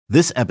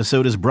This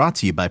episode is brought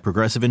to you by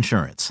Progressive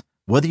Insurance.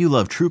 Whether you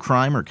love true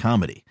crime or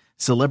comedy,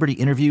 celebrity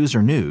interviews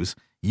or news,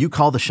 you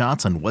call the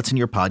shots on what's in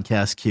your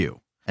podcast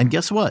queue. And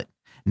guess what?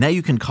 Now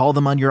you can call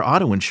them on your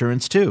auto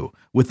insurance too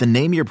with the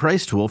Name Your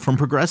Price tool from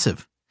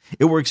Progressive.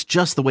 It works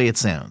just the way it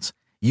sounds.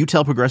 You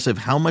tell Progressive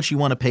how much you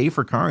want to pay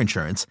for car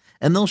insurance,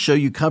 and they'll show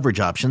you coverage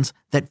options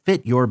that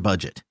fit your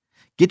budget.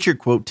 Get your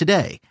quote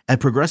today at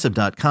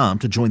Progressive.com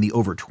to join the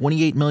over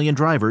 28 million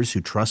drivers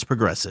who trust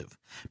Progressive.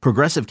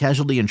 Progressive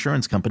Casualty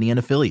Insurance Company and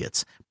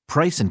Affiliates.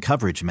 Price and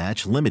coverage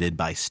match limited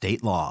by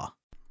state law.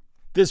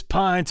 This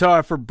Pine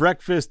Tar for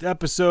Breakfast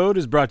episode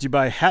is brought to you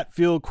by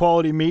Hatfield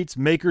Quality Meats,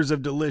 makers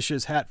of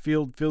delicious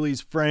Hatfield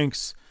Phillies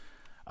Franks.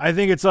 I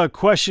think it's a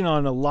question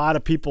on a lot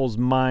of people's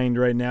mind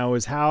right now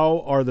is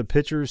how are the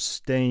pitchers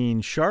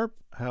staying sharp?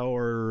 How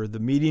are the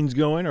meetings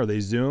going? Are they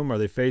Zoom? Are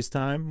they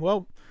FaceTime?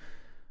 Well,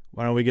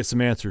 why don't we get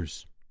some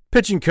answers?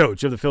 Pitching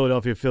coach of the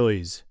Philadelphia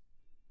Phillies,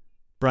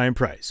 Brian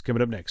Price,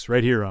 coming up next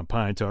right here on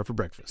Pine Tar for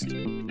Breakfast.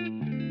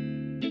 In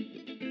the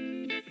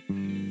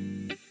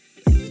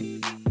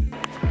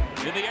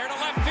air to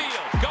left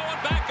field,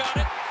 going back on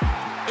it.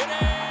 It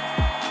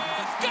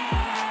is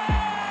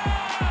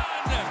gone!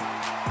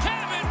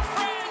 Kevin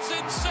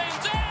Franzen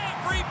sends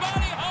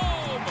everybody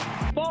home.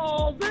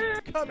 Ball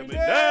there, coming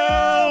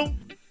down.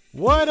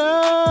 What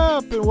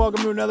up? And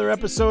welcome to another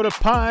episode of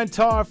Pine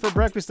Tar for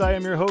Breakfast. I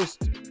am your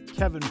host,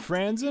 Kevin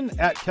Franzen,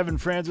 at Kevin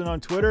Franzen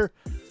on Twitter.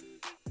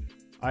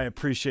 I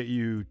appreciate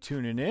you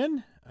tuning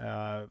in.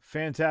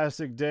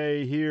 Fantastic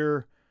day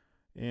here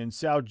in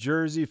South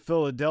Jersey,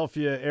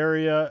 Philadelphia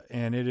area,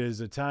 and it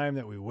is a time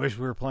that we wish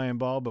we were playing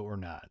ball, but we're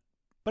not.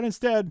 But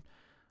instead,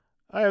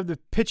 I have the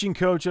pitching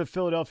coach of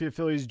Philadelphia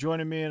Phillies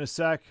joining me in a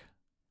sec.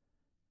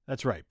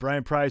 That's right,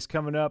 Brian Price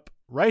coming up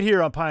right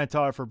here on Pine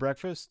Tar for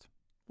Breakfast.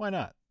 Why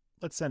not?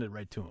 Let's send it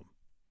right to him.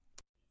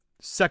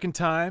 Second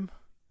time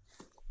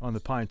on the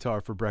Pine Tar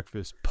for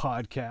Breakfast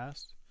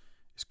podcast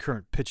is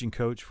current pitching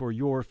coach for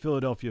your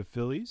Philadelphia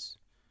Phillies,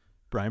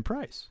 Brian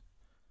Price.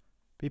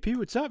 BP,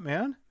 what's up,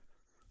 man?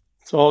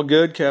 It's all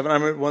good, Kevin.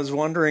 I was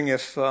wondering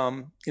if,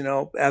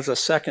 as a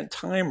second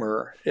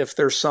timer, if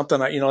there's something,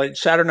 like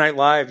Saturday Night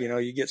Live,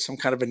 you get some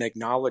kind of an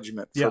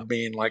acknowledgement for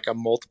being like a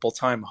multiple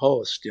time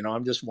host.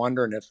 I'm just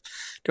wondering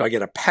do I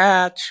get a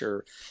patch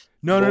or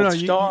no,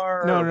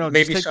 star? No.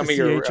 Maybe some of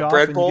your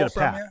bread bowl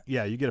from you?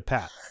 Yeah, you get a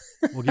pat.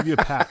 We'll give you a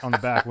pat on the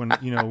back when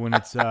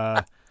it's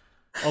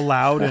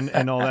allowed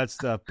and all that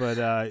stuff.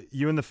 But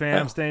you and the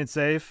fam staying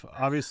safe.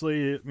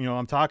 Obviously,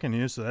 I'm talking to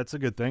you, so that's a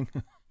good thing.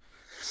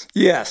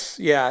 Yes.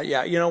 Yeah.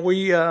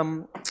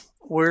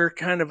 We're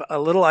kind of a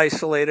little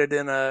isolated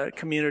in a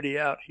community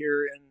out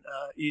here in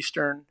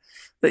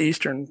the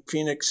Eastern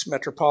Phoenix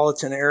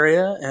metropolitan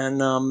area. And,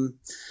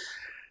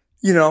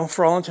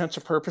 for all intents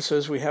and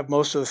purposes, we have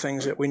most of the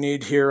things that we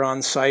need here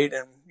on site.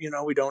 And,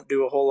 we don't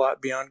do a whole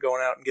lot beyond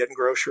going out and getting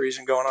groceries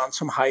and going on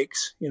some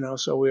hikes,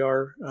 so we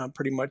are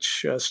pretty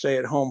much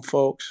stay-at-home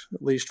folks,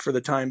 at least for the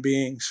time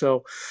being.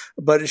 So,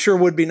 but it sure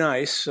would be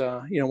nice,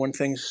 when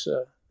things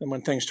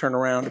turn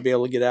around to be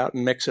able to get out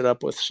and mix it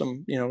up with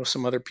some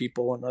other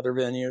people and other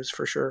venues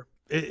for sure.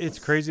 It's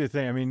crazy to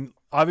think. I mean,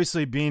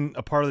 obviously being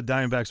a part of the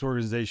Diamondbacks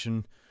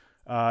organization,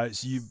 so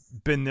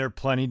you've been there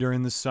plenty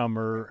during the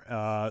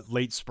summer,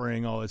 late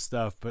spring, all that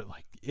stuff, but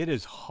like it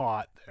is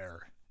hot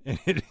there.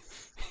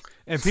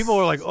 And people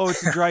are like, "Oh,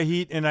 it's the dry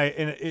heat," and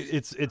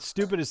it's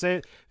stupid to say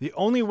it. The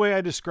only way I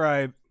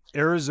describe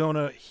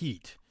Arizona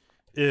heat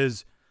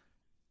is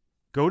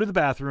go to the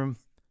bathroom,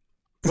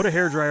 put a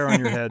hairdryer on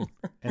your head,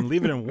 and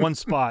leave it in one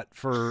spot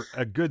for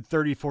a good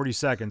 30, 40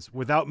 seconds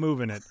without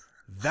moving it.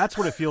 That's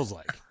what it feels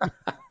like.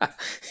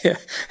 Yeah.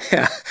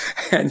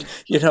 And,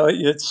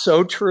 it's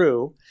so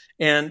true.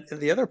 And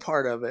the other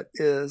part of it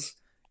is,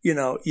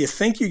 you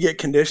think you get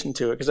conditioned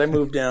to it because I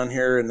moved down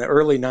here in the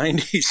early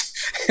 90s.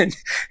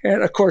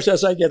 And of course,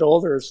 as I get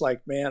older, it's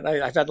like, man,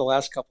 I've had the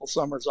last couple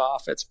summers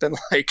off. It's been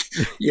like,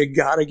 you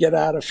got to get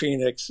out of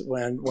Phoenix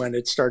when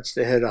it starts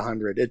to hit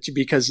 100. It's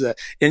because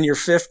in your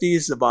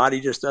 50s, the body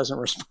just doesn't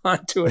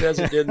respond to it as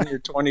it did in your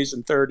 20s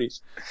and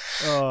 30s.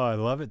 Oh, I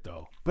love it,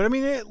 though. But I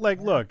mean,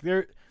 look,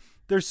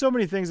 there's so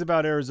many things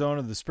about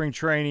Arizona. The spring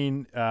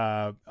training,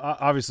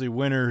 obviously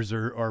winters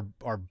are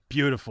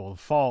beautiful.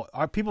 Fall,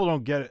 people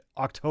don't get it.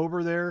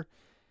 October there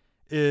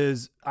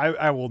is,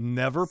 I will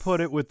never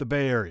put it with the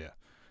Bay Area.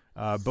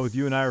 Both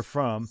you and I are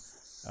from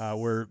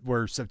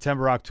where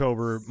September,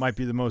 October might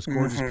be the most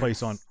gorgeous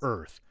place on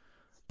earth.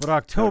 But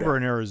October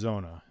in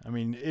Arizona, I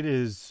mean,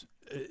 it's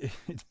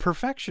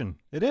perfection.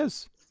 It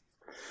is.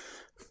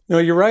 No,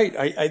 you're right.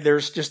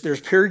 There's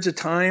periods of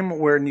time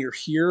when you're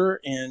here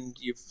and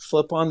you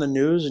flip on the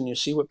news and you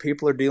see what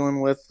people are dealing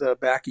with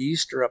back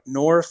east or up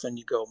north, and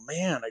you go,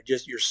 man,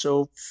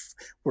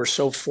 we're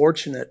so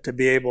fortunate to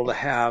be able to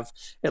have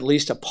at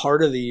least a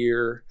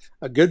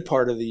good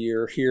part of the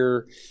year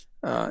here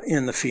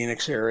in the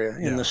Phoenix area,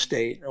 in the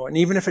state. And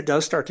even if it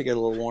does start to get a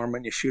little warm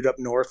and you shoot up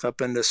north,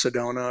 up into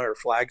Sedona or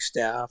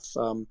Flagstaff,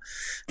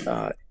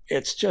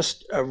 it's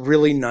just a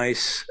really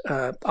nice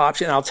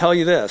option. And I'll tell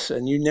you this,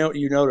 and you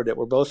noted it.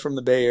 We're both from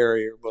the Bay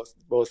Area,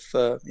 both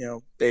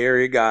Bay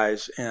Area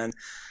guys, and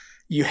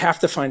you have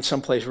to find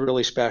someplace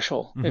really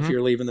special if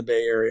you're leaving the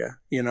Bay Area.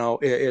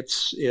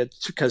 It's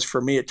because for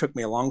me, it took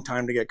me a long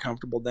time to get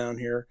comfortable down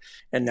here,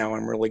 and now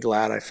I'm really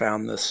glad I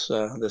found this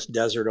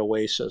desert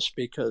oasis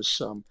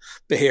because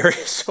Bay Area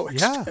is so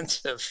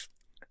expensive.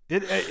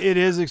 It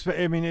is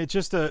expensive. I mean, it's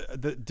just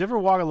the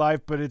different walk of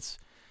life, but it's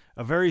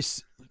a very.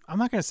 I'm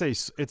not going to say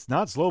it's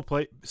not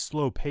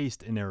slow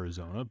paced in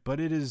Arizona, but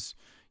it is.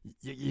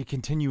 You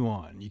continue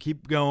on. You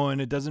keep going.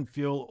 It doesn't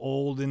feel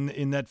old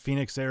in that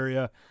Phoenix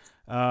area.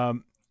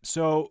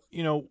 So,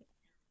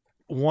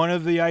 one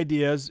of the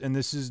ideas, and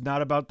this is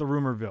not about the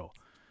Rumorville,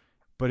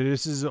 but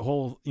this is a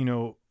whole,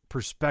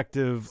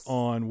 perspective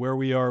on where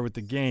we are with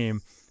the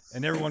game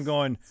and everyone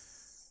going,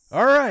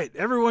 all right,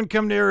 everyone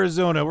come to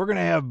Arizona. We're going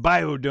to have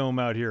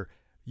Biodome out here.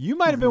 You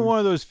might have been one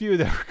of those few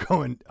that were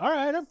going, all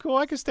right, I'm cool.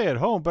 I can stay at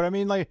home. But I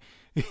mean, like,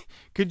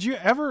 could you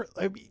ever,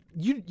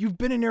 you've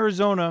been in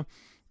Arizona,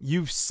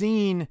 you've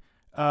seen,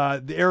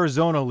 the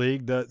Arizona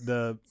League,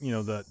 the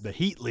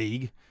Heat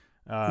League,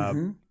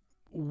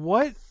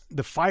 what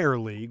the Fire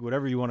League,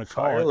 whatever you want to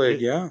call it. Fire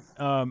League,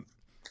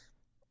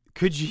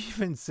 could you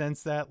even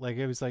sense that? Like,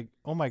 it was like,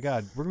 oh my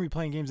God, we're gonna be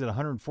playing games at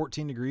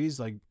 114 degrees.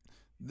 Like,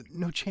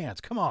 no chance.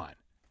 Come on.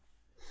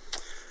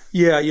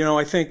 Yeah,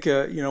 I think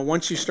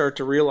once you start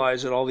to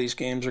realize that all these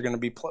games are going to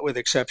be with the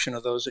exception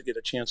of those that get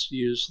a chance to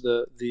use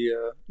the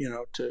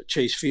to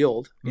Chase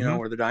Field,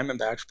 where the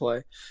Diamondbacks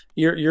play,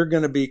 you're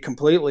going to be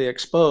completely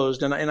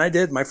exposed. And I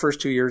did my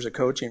first 2 years of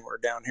coaching were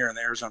down here in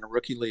the Arizona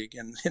Rookie League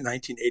in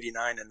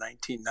 1989 and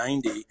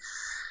 1990.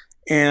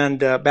 And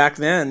back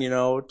then,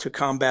 to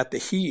combat the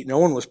heat, no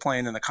one was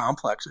playing in the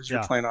complexes.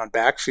 You're playing on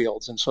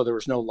backfields, and so there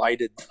was no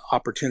lighted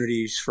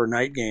opportunities for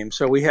night games.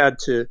 So we had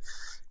to.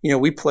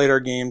 We played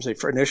our games. They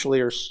initially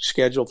are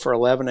scheduled for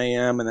 11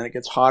 a.m. and then it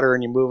gets hotter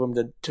and you move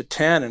them to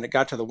 10. And it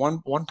got to the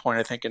one point,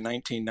 I think, in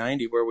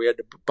 1990 where we had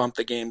to bump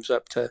the games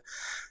up to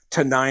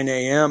 9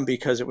 a.m.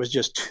 because it was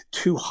just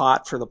too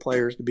hot for the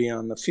players to be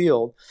on the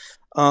field.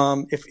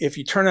 If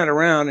you turn that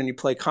around and you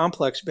play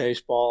complex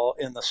baseball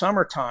in the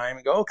summertime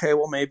and go, okay,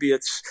 well, maybe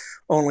it's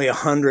only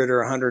 100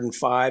 or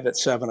 105 at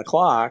 7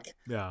 o'clock.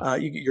 Yeah.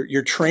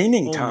 Your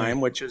training time,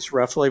 which is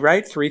roughly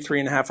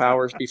 3.5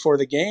 hours before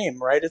the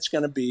game, right? It's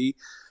going to be,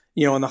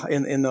 in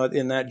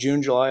that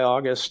June, July,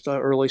 August,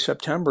 early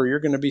September, you're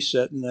going to be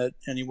sitting at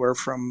anywhere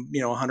from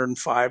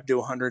 105 to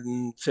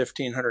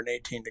 115,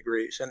 118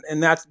 degrees,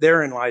 and that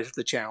therein lies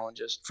the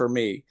challenges for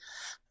me.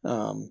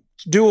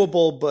 It's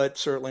doable, but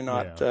certainly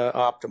not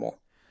optimal.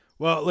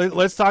 Well,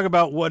 let's talk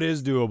about what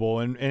is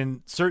doable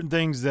and certain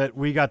things that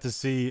we got to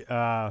see.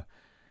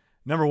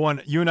 Number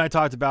one, you and I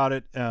talked about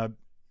it,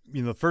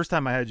 the first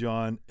time I had you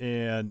on,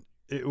 and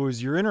it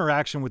was your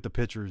interaction with the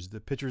pitchers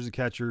and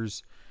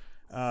catchers.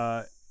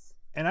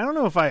 And I don't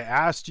know if I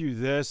asked you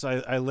this.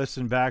 I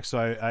listened back, so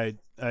I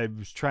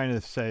was trying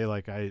to say,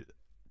 like, I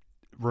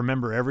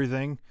remember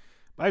everything.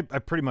 I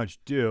pretty much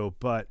do,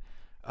 but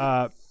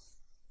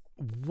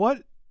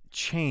what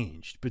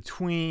changed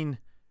between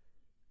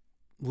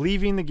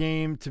leaving the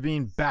game to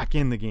being back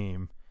in the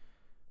game?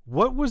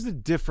 What was the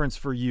difference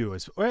for you?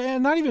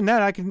 And not even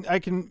that, I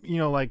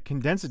can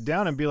condense it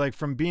down and be like,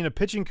 from being a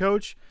pitching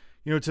coach,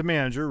 to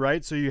manager,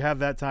 right? So you have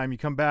that time, you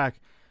come back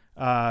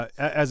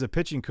as a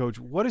pitching coach.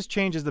 What has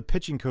changed as the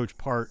pitching coach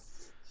part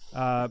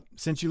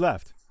since you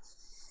left?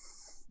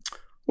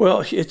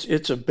 Well,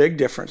 it's a big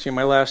difference.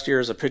 My last year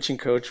as a pitching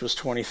coach was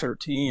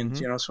 2013.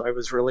 So I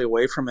was really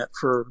away from it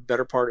for the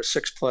better part of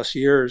 6+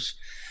 years.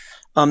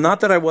 Not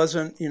that I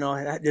wasn't,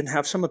 I didn't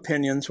have some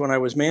opinions when I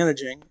was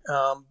managing,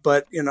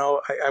 but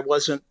I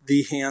wasn't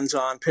the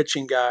hands-on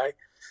pitching guy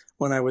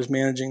when I was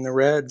managing the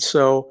Reds.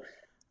 So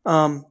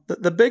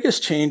the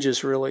biggest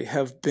changes really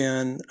have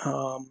been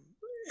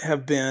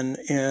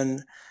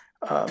in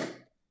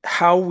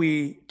how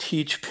we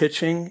teach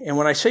pitching. And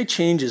when I say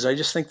changes, I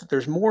just think that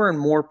there's more and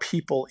more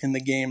people in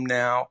the game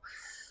now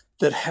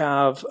that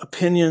have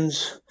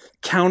opinions,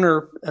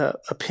 counter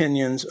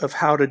opinions of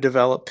how to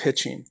develop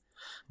pitching.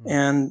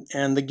 And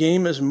the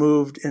game has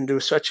moved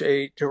into such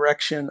a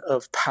direction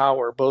of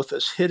power, both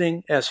as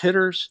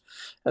hitters,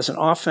 as an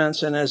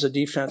offense, and as a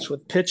defense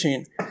with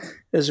pitching,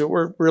 is that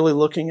we're really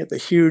looking at the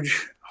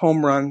huge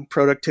home run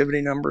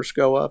productivity numbers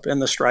go up and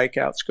the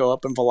strikeouts go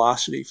up and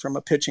velocity from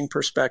a pitching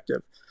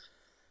perspective.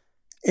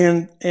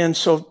 And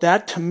so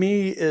that to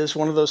me is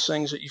one of those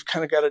things that you've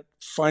kind of got to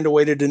find a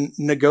way to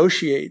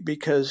negotiate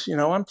because,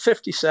 I'm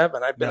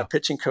 57. I've been a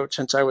pitching coach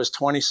since I was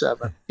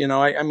 27.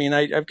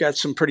 I've got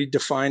some pretty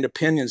defined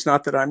opinions,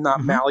 not that I'm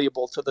not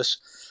malleable to this,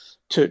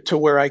 to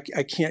where I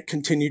can't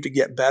continue to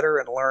get better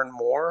and learn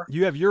more.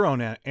 You have your own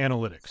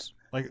analytics.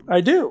 Like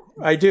I do.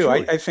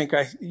 Truly. I think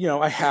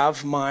I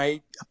have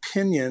my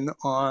opinion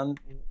on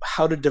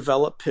how to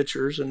develop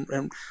pitchers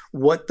and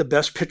what the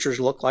best pitchers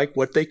look like,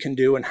 what they can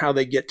do, and how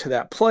they get to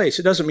that place.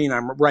 It doesn't mean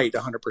I'm right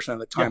 100% of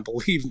the time,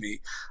 believe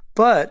me,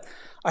 but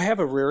I have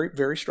a very,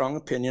 very strong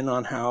opinion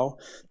on how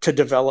to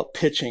develop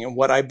pitching and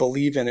what I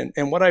believe in.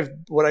 And what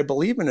I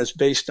believe in is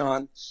based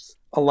on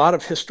a lot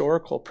of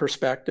historical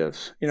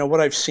perspectives,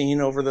 what I've seen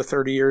over the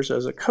 30 years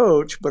as a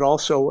coach, but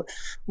also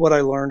what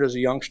I learned as a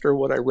youngster,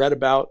 what I read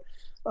about,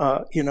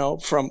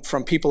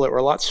 from people that were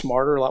a lot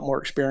smarter, a lot more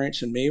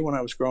experienced than me when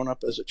I was growing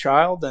up as a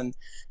child, and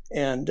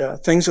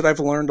things that I've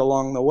learned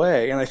along the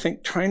way. And I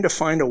think trying to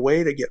find a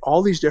way to get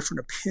all these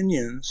different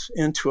opinions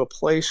into a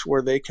place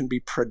where they can be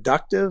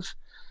productive,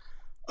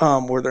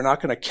 where they're not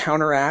going to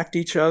counteract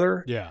each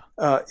other,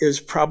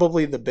 is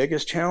probably the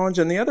biggest challenge.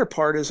 And the other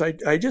part is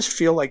I just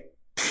feel like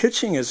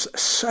pitching is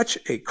such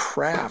a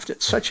craft.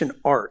 It's such an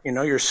art.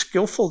 You're a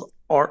skillful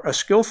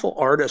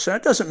artist.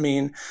 That doesn't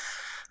mean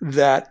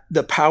that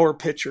the power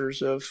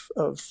pitchers of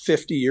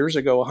 50 years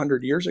ago,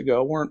 100 years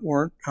ago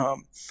weren't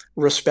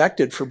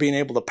respected for being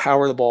able to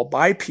power the ball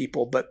by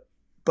people, but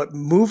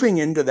moving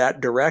into that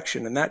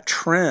direction and that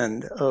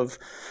trend of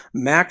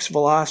max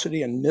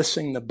velocity and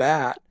missing the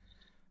bat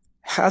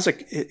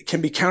it can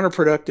be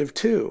counterproductive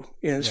too,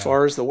 as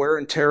far as the wear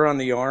and tear on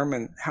the arm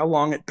and how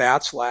long at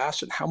bats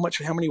last and how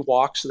many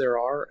walks there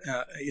are,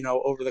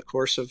 over the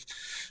course of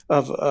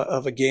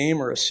a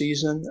game or a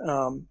season,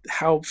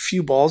 how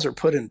few balls are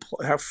put in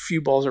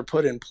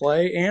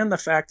play, and the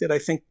fact that I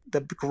think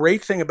the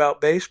great thing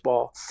about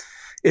baseball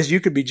is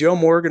you could be Joe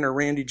Morgan or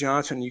Randy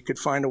Johnson, you could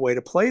find a way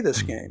to play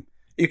this game.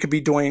 You could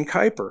be Dwayne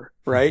Kuiper,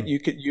 right?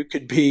 Mm-hmm.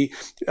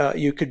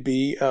 You could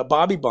be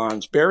Bobby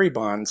Bonds, Barry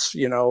Bonds,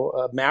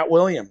 Matt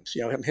Williams,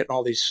 him hitting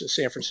all these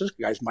San Francisco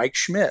guys, Mike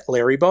Schmidt,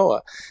 Larry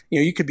Boa.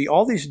 You could be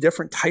all these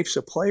different types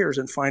of players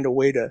and find a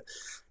way to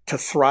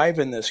thrive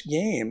in this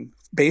game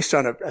based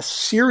on a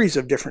series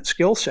of different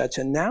skill sets.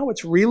 And now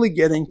it's really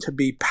getting to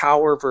be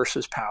power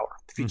versus power.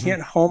 If you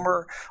can't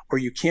homer or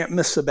you can't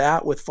miss the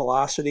bat with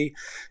velocity,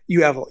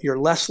 you're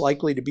less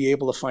likely to be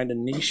able to find a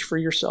niche for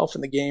yourself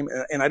in the game.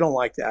 And I don't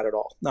like that at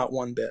all. Not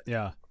one bit.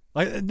 Yeah.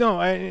 I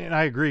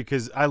agree,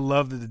 because I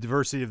love the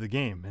diversity of the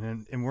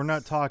game. And we're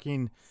not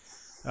talking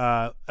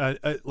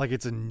like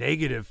it's a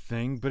negative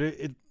thing, but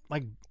it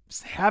like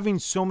having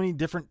so many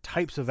different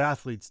types of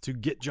athletes to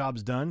get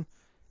jobs done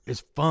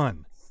is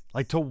fun.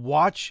 Like to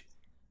watch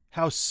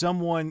how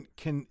someone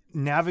can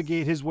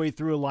navigate his way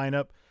through a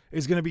lineup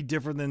is going to be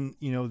different than,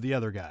 the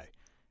other guy.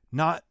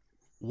 Not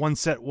one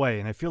set way.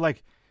 And I feel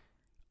like,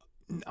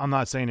 I'm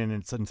not saying in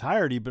its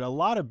entirety, but a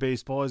lot of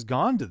baseball has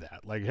gone to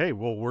that. Like, hey,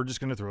 well, we're just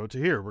going to throw it to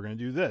here. We're going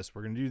to do this.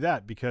 We're going to do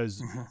that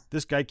because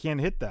this guy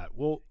can't hit that.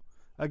 Well,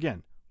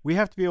 again, we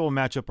have to be able to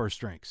match up our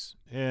strengths.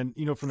 And,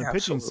 from the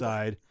pitching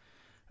side,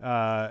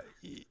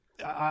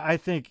 I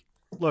think,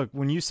 look,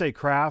 when you say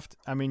craft,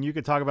 I mean, you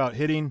could talk about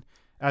hitting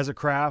as a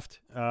craft,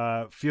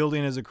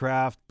 fielding as a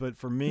craft. But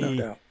for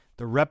me,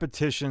 the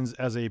repetitions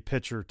as a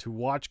pitcher, to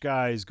watch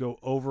guys go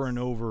over and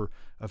over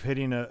of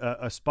hitting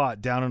a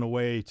spot down and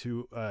away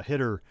to a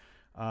hitter,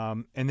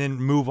 and then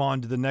move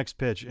on to the next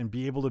pitch and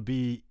be able to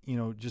be,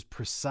 just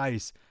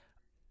precise,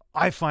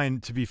 I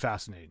find to be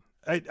fascinating.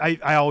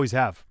 I always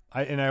have.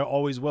 And I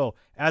always will.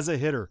 As a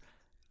hitter,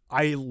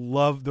 I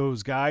love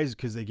those guys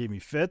because they gave me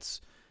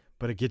fits,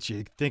 but it gets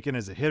you thinking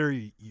as a hitter.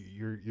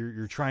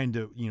 You're trying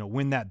to,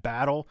 win that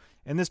battle.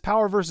 And this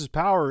power versus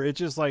power, it's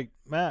just like,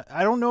 man,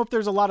 I don't know if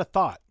there's a lot of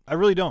thought. I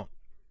really don't.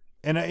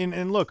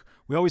 And look,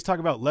 we always talk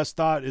about less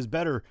thought is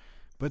better,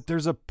 but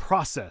there's a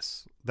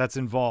process that's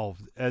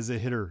involved as a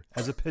hitter,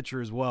 as a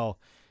pitcher as well.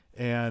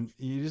 And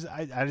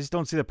I just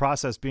don't see the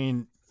process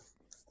being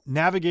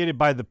navigated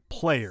by the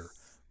player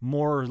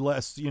more or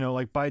less,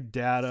 like by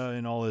data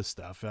and all this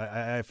stuff.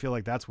 I feel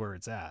like that's where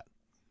it's at.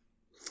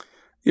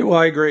 Yeah, well,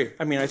 I agree.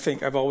 I mean, I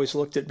think I've always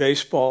looked at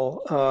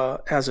baseball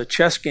as a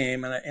chess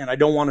game, and I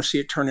don't want to see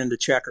it turn into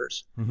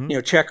checkers. Mm-hmm.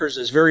 Checkers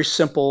is very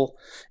simple.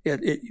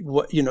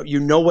 You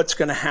know what's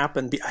going to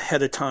happen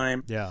ahead of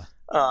time. Yeah.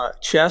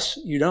 Chess,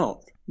 you don't.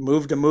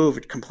 Move to move,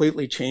 it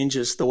completely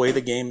changes the way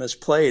the game is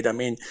played. I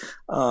mean,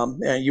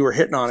 and you were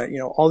hitting on it.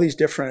 All these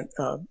different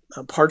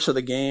parts of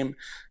the game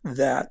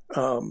that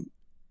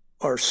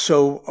are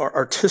so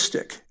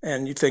artistic,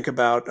 and you think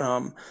about.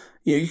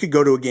 You could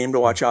go to a game to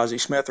watch Ozzie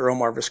Smith or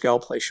Omar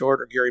Vizquel play short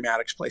or Gary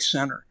Maddox play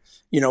center,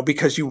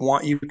 because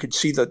you could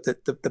see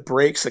the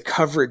breaks, the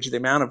coverage, the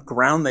amount of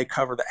ground they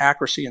cover, the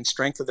accuracy and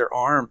strength of their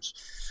arms,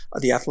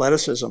 the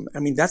athleticism. I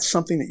mean, that's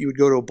something that you would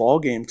go to a ball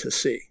game to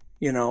see.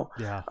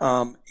 Yeah.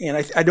 And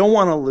I don't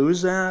want to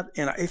lose that.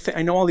 And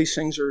I know all these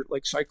things are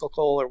like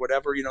cyclical or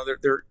whatever,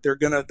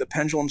 the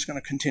pendulum's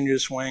going to continue to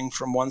swing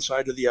from one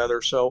side to the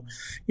other. So,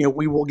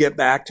 we will get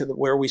back to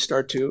where we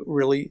start to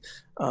really,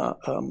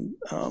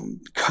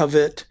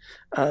 covet,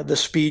 the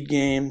speed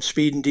game,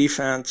 speed and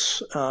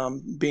defense,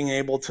 being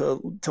able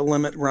to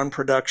limit run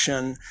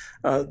production,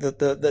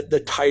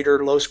 the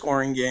tighter, low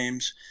scoring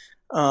games.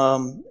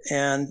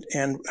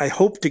 And I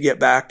hope to get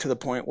back to the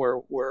point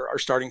where our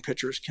starting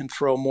pitchers can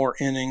throw more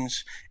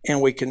innings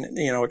and we can,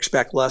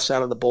 expect less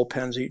out of the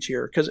bullpens each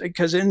year.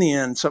 Because in the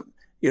end,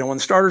 when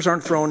the starters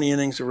aren't throwing the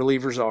innings, the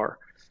relievers are.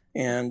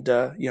 And,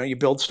 you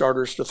build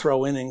starters to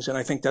throw innings. And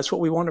I think that's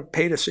what we want to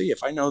pay to see.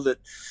 If I know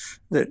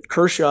that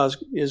Kershaw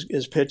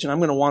is pitching, I'm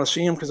going to want to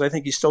see him because I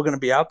think he's still going to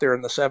be out there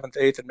in the 7th,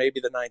 8th, and maybe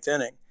the 9th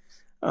inning.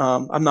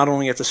 I'm not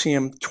only have to see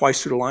him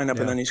twice through the lineup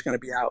and then he's going to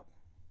be out.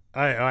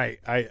 I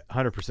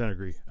 100%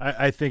 agree.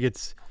 I think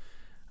it's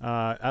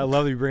I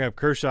love that you bring up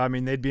Kershaw. I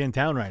mean, they'd be in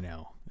town right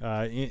now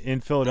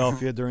in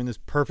Philadelphia during this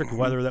perfect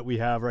weather that we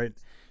have, right?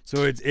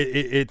 So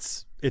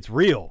it's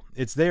real.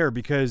 It's there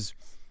because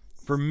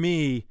for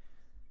me,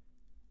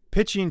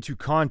 pitching to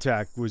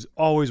contact was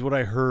always what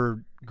I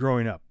heard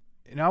growing up.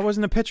 And I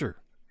wasn't a pitcher,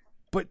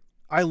 but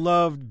I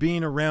loved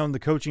being around the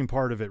coaching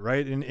part of it,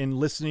 right? And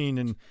listening,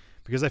 and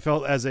because I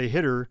felt as a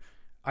hitter,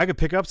 I could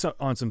pick up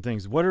on some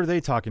things. What are they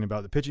talking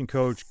about? The pitching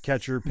coach,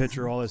 catcher,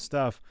 pitcher, all this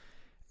stuff.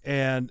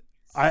 And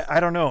I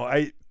don't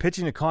know.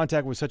 Pitching to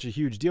contact was such a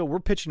huge deal. We're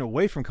pitching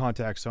away from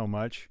contact so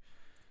much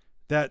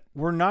that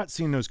we're not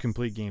seeing those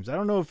complete games. I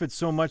don't know if it's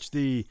so much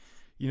it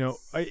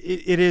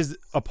is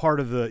a part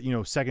of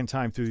the, second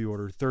time through the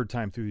order, third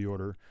time through the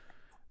order,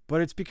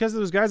 but it's because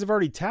those guys have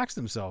already taxed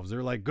themselves.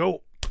 They're like,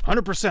 go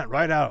 100%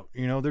 right out.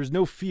 There's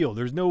no feel.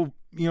 There's no,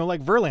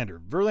 like Verlander.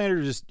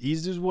 Verlander just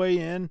eased his way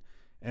in.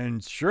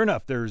 And sure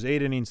enough, there's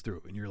 8 innings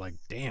through, and you're like,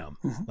 "Damn!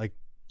 Like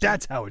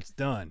that's how it's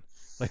done."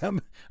 Like I'm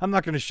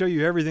not going to show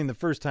you everything the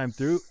first time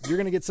through. You're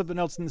going to get something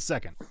else in the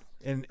second,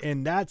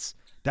 and that's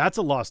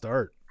a lost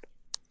art.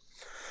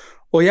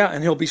 Well, yeah,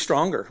 and he'll be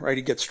stronger, right?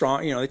 He gets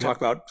strong. They talk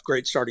about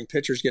great starting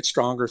pitchers get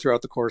stronger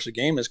throughout the course of the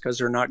game is because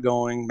they're not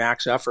going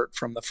max effort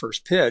from the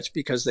first pitch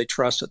because they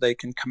trust that they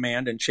can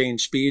command and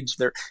change speeds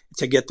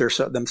to get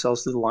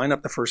themselves through the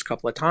lineup the first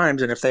couple of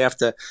times, and if they have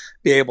to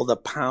be able to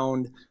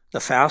pound the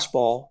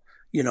fastball,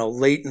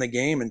 late in the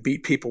game and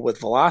beat people with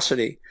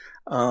velocity.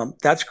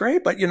 That's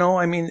great. But,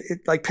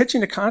 like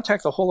pitching to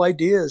contact, the whole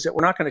idea is that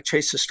we're not going to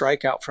chase the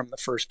strikeout from the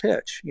first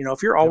pitch.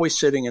 If you're always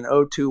sitting in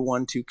 0-2,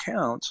 1-2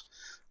 counts,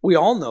 we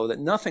all know that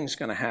nothing's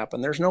going to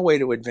happen. There's no way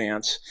to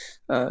advance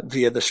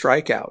via the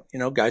strikeout.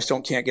 Guys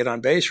can't get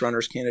on base.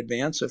 Runners can't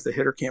advance if the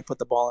hitter can't put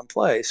the ball in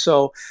play.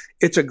 So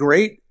it's a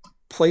great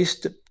place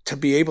to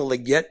be able to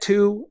get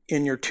to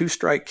in your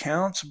 2-strike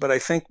counts. But I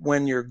think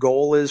when your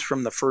goal is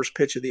from the first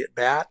pitch of the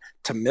at-bat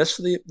to miss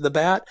the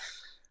bat,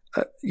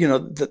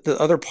 the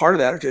other part of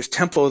that is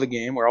tempo of the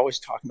game. We're always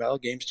talking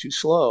about the game's too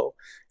slow.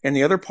 And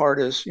the other part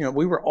is,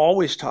 we were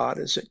always taught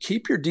is that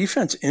keep your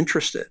defense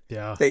interested.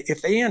 Yeah.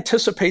 If they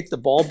anticipate the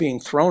ball being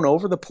thrown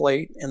over the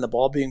plate and the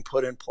ball being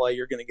put in play,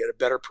 you're going to get a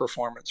better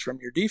performance from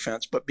your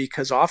defense. But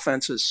because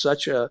offense is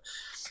so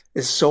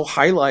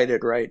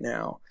highlighted right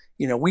now,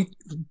 we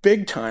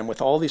big time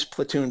with all these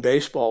platoon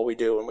baseball we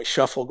do, and we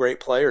shuffle great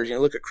players.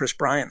 Look at Chris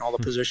Bryant and all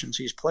the positions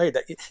he's played.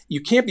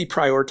 You can't be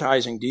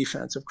prioritizing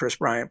defense if Chris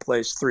Bryant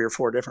plays 3 or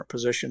 4 different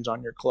positions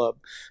on your club,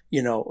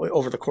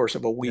 over the course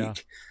of a week. Yeah.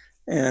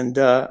 And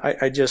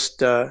I just,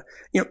 but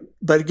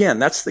again,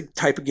 that's the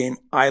type of game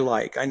I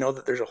like. I know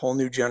that there's a whole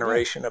new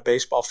generation of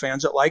baseball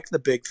fans that like the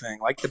big thing,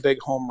 like the big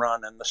home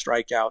run and the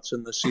strikeouts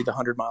and the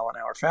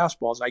 100-mile-an-hour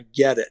fastballs. I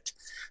get it.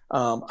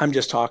 I'm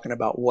just talking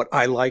about what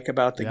I like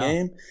about the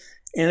game.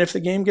 And if the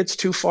game gets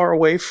too far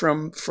away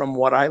from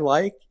what I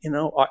like,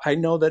 I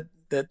know that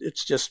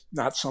it's just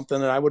not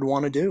something that I would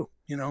want to do.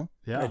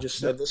 I just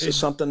said this is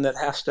something that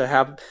has to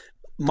have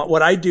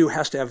what I do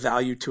has to have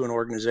value to an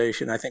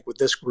organization. I think with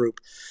this group,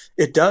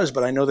 it does.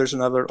 But I know there's a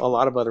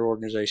lot of other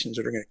organizations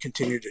that are going to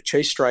continue to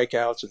chase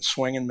strikeouts and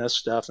swing and miss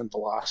stuff and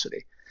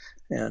velocity,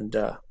 and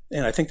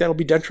I think that'll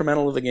be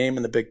detrimental to the game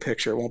in the big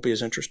picture. It won't be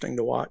as interesting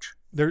to watch.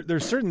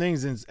 There's certain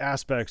things in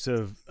aspects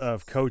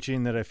of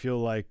coaching that I feel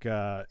like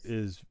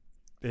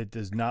it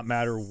does not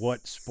matter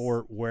what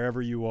sport,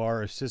 wherever you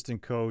are,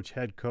 assistant coach,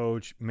 head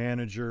coach,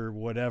 manager,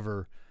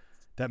 whatever,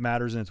 that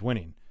matters, and it's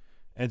winning.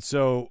 And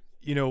so,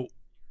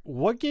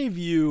 what gave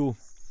you,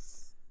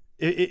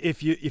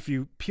 if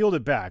you peeled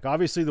it back,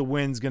 obviously the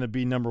win's going to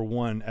be number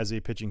one as a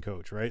pitching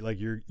coach, right? Like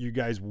you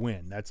guys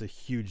win. That's a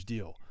huge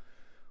deal.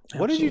 Absolutely.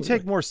 What did you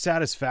take more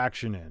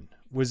satisfaction in?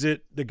 Was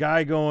it the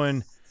guy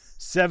going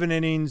 7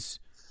 innings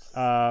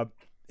and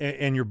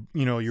your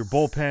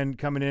bullpen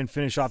coming in,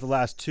 finish off the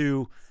last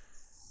 2?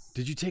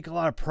 Did you take a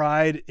lot of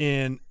pride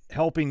in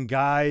helping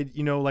guide,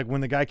 like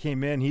when the guy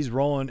came in, he's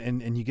rolling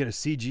and you get a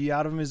CG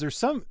out of him? Is there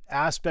some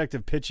aspect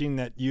of pitching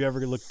that you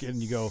ever look at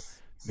and you go,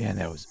 man,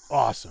 that was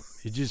awesome?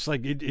 It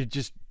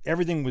just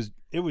everything was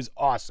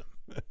awesome.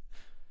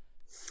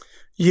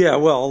 Yeah,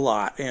 well, a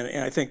lot.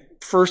 And I think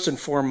first and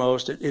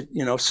foremost,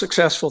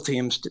 successful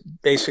teams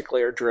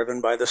basically are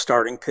driven by the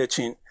starting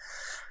pitching.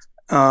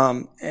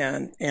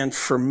 And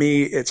for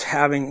me, it's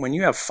when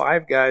you have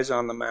 5 guys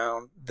on the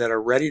mound that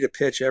are ready to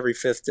pitch every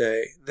 5th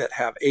day, that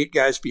have 8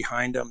 guys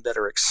behind them that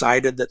are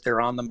excited that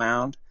they're on the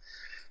mound,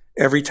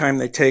 every time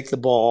they take the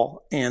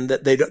ball, and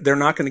that they're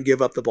not going to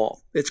give up the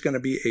ball. It's going to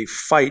be a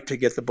fight to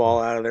get the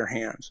ball out of their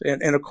hands.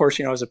 And of course,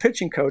 as a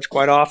pitching coach,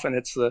 quite often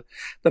it's the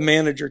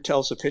manager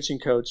tells the pitching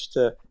coach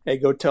to, hey,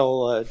 go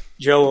tell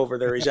Joe over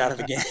there he's out of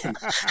the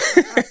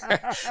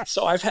game.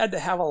 So I've had to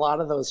have a lot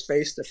of those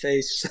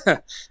face-to-face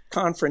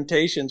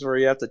confrontations where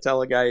you have to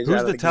tell a guy he's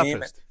out of the game. Who's the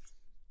toughest?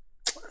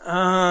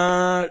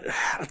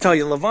 I'll tell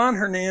you, Livan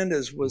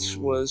Hernandez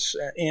was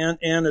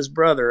and his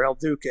brother El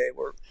Duque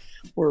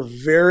were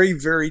very,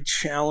 very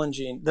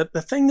challenging.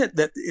 The thing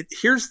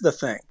here's the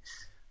thing.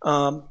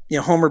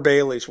 Homer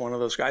Bailey's one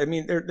of those guys. I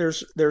mean,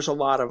 there's a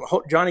lot of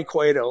Johnny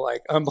Cueto,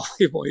 like,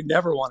 unbelievable. He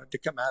never wanted to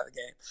come out of the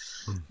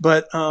game.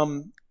 But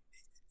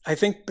I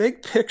think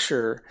big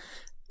picture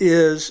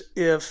is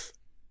if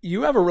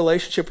you have a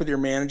relationship with your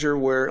manager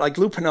where, like,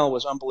 Lou Pennell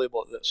was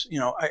unbelievable at this.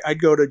 I'd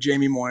go to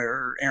Jamie Moyer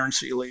or Aaron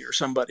Seeley or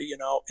somebody,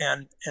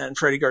 and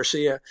Freddie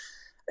Garcia,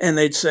 and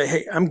they'd say,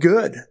 hey, I'm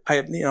good.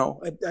 I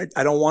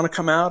don't want to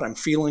come out. I'm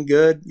feeling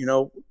good,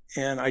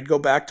 and I'd go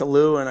back to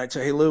Lou and I'd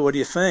say, hey, Lou, what do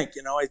you think?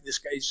 This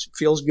guy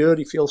feels good.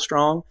 He feels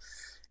strong.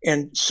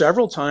 And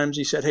several times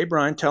he said, hey,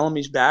 Brian, tell him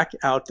he's back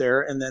out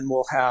there, and then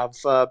we'll have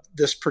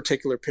this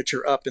particular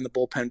pitcher up in the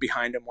bullpen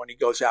behind him when he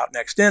goes out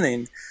next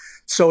inning.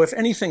 So if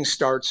anything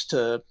starts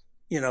to,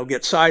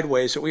 get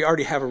sideways, that we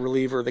already have a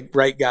reliever, the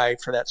right guy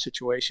for that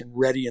situation,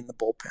 ready in the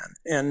bullpen,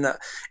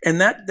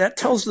 and that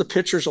tells the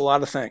pitchers a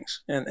lot of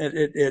things, and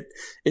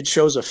it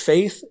shows a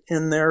faith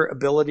in their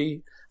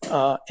ability,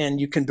 and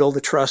you can build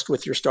a trust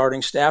with your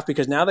starting staff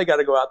because now they got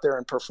to go out there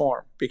and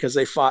perform because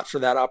they fought for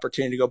that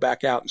opportunity to go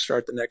back out and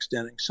start the next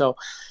inning. So.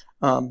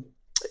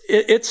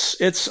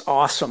 It's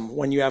awesome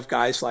when you have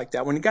guys like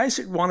that. When guys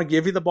want to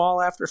give you the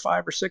ball after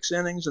 5 or 6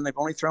 innings and they've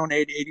only thrown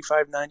 80,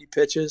 85, 90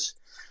 pitches,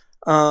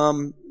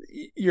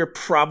 you're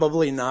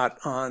probably not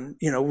on,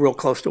 real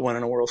close to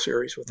winning a World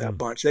Series with that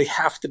bunch. They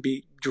have to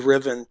be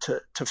driven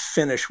to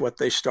finish what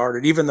they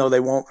started, even though they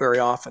won't very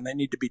often. They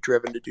need to be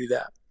driven to do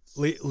that.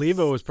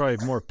 Levo was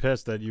probably more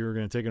pissed that you were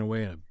going to take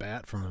away a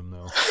bat from him,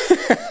 though.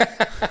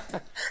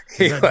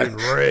 He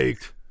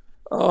raked.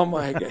 Oh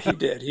my God, he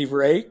did. He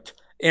raked.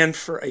 And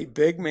for a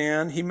big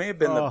man, he may have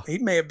been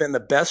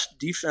the best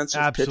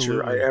defensive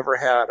pitcher I ever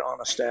had on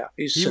a staff.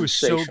 He was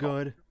so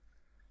good.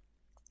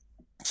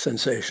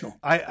 Sensational.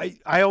 I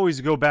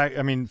always go back.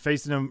 I mean,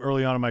 facing him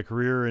early on in my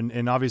career,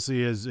 and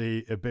obviously as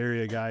a Bay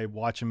Area guy,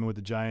 watching him with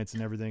the Giants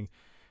and everything,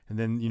 and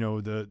then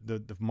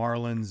the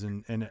Marlins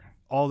and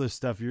all this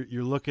stuff.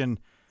 You're looking.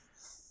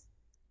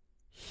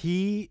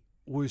 He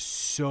was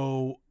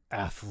so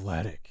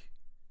athletic,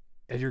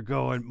 and you're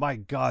going, my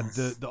God,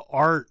 the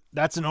art.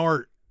 That's an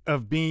art.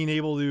 Of being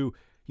able to,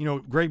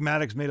 Greg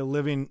Maddux made a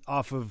living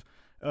off of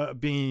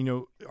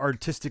being,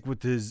 artistic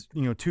with his,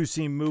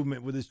 two-seam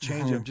movement, with his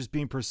changeup, just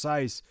being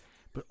precise,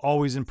 but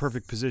always in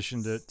perfect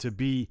position to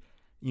be,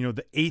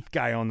 the eighth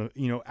guy on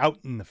the, out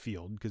in the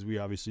field, because we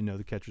obviously know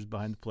the catcher's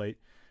behind the plate.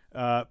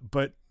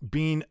 But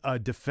being a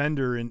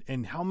defender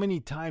and how many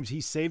times he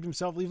saved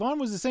himself. Livan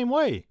was the same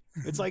way.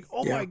 It's like,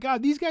 my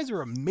God, these guys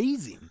are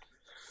amazing.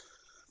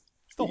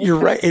 You're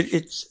right.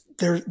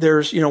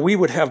 There's we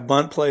would have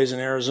bunt plays in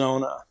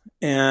Arizona,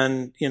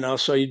 and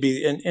so you'd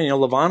be and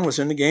Livan was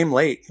in the game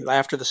late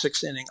after the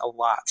 6th inning a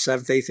lot,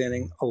 7th, 8th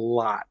inning a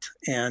lot,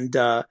 and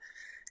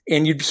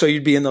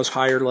you'd be in those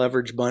higher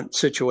leverage bunt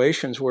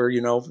situations where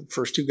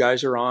first 2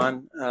 guys are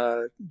on.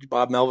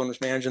 Bob Melvin was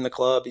managing the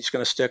club. He's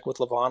going to stick with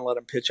Livan, let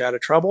him pitch out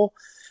of trouble,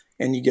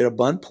 and you get a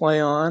bunt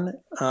play on,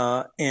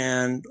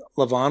 and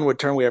Livan would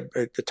turn. We had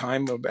at the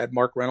time had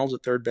Mark Reynolds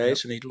at third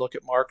base, and he'd look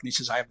at Mark and he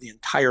says, "I have the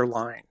entire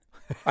line.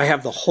 I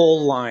have the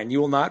whole line. You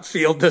will not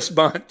field this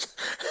bunt."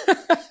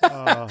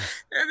 And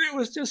it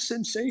was just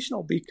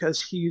sensational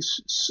because he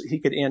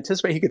could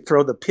anticipate. He could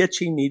throw the pitch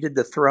he needed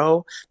to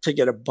throw to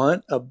get a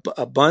bunt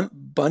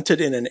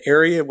bunted in an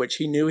area which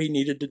he knew he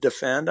needed to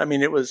defend. I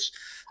mean, it was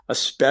a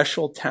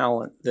special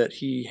talent that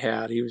he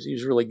had. He was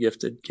a really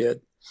gifted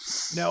kid.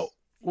 Now,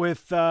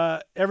 with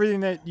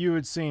everything that you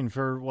had seen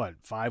for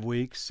 5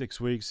 weeks,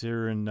 6 weeks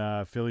here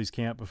in Phillies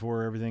camp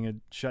before everything had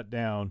shut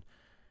down,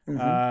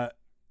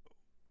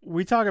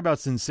 we talk about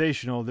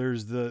sensational.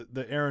 There's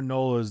the Aaron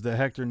Nolas, the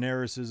Hector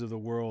Nerises of the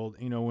world.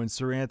 When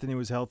Sir Anthony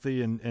was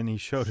healthy and he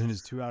showed in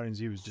his 2 outings,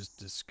 he was just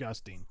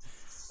disgusting.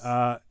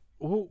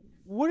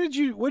 What did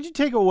you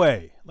take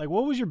away? Like,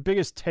 what was your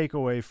biggest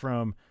takeaway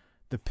from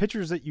the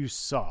pitchers that you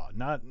saw?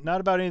 Not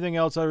about anything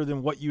else other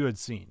than what you had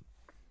seen.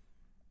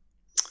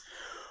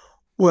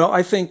 Well,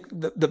 I think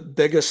the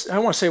biggest, I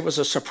don't want to say it was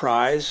a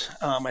surprise.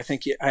 I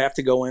think I have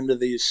to go into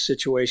these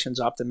situations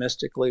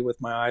optimistically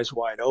with my eyes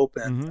wide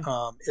open,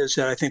 is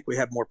that I think we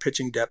had more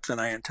pitching depth than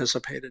I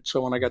anticipated. So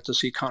when I got to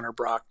see Connor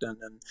Brockton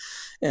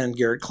and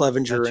Garrett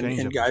Clevenger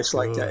and guys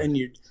like that, and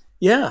you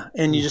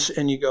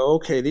go,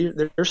 okay,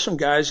 there's some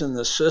guys in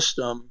the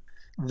system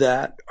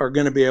that are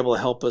going to be able to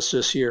help us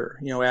this year.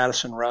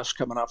 Addison Russ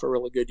coming off a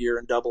really good year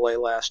in Double-A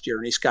last year,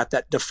 and he's got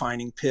that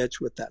defining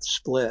pitch with that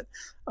split.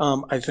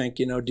 I think,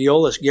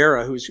 Deolis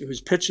Guerra,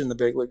 who's pitched in the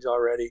big leagues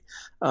already,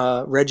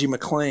 Reggie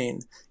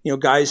McClain,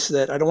 guys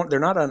that they're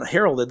not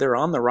unheralded, they're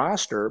on the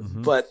roster,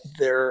 but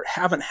they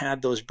haven't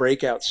had those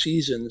breakout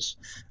seasons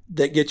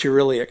that get you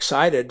really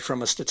excited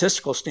from a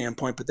statistical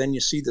standpoint, but then you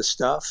see the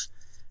stuff.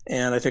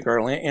 And I think our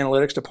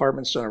analytics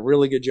department's done a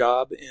really good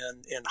job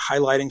in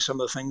highlighting some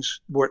of the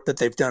things that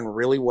they've done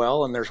really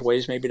well. And there's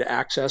ways maybe to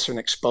access and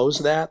expose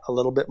that a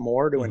little bit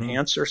more to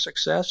enhance their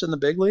success in the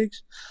big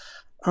leagues.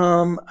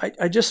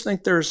 I just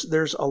think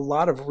there's a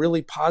lot of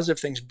really positive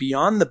things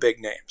beyond the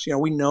big names.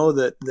 We know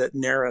that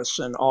Neris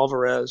and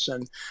Alvarez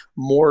and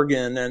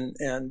Morgan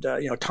and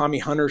Tommy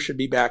Hunter should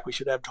be back. We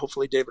should have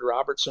hopefully David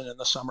Robertson in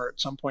the summer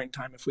at some point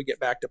in time if we get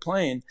back to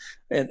playing.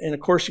 And of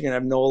course you're going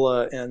to have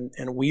Nola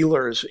and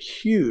Wheeler is a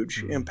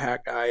huge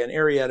impact guy and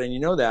Arrieta,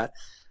 and that.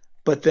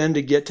 But then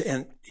to get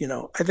to,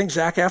 I think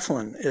Zach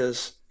Eflin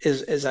is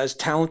as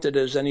talented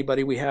as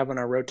anybody we have in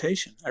our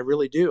rotation. I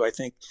really do. I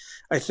think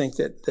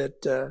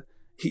that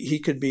he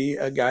could be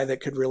a guy that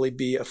could really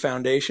be a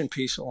foundation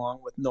piece along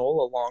with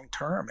Nola long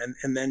term.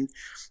 And then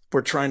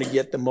we're trying to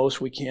get the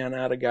most we can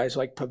out of guys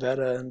like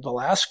Pivetta and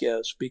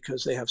Velasquez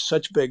because they have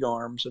such big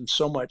arms and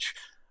so much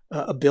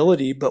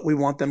ability, but we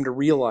want them to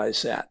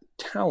realize that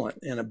talent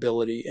and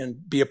ability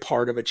and be a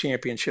part of a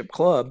championship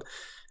club.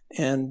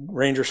 And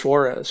Ranger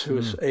Suarez,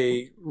 who's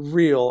a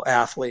real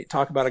athlete.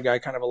 Talk about a guy,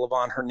 kind of a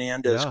Levon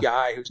Hernandez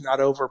guy who's not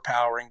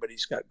overpowering, but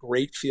he's got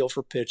great feel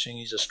for pitching.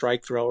 He's a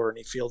strike thrower and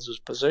he fields his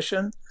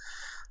position.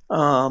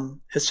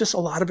 It's just a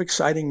lot of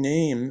exciting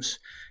names,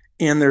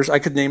 and I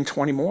could name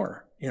 20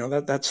 more.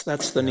 That's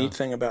the neat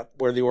thing about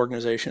where the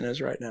organization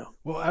is right now.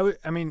 Well,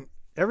 I mean,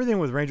 everything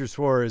with Ranger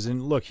Suarez,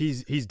 and look,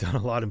 he's done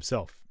a lot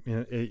himself.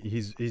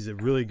 He's a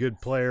really good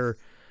player,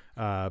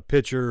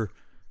 pitcher,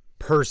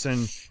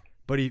 person,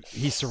 but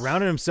he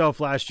surrounded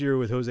himself last year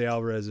with Jose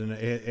Alvarez,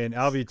 and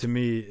Alvy to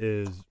me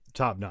is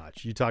top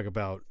notch. You talk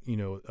about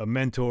a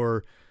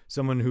mentor,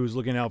 someone who's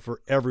looking out for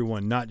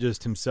everyone, not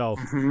just himself.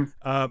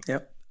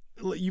 Yep.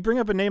 You bring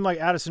up a name like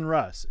Addison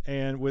Russ,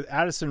 and with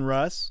Addison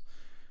Russ,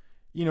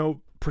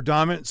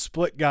 predominant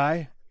split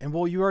guy, and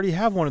you already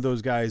have one of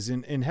those guys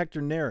in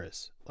Hector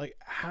Neris. Like,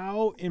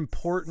 how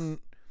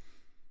important,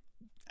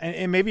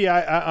 and maybe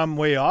I'm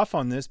way off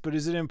on this, but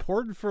is it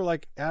important for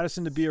like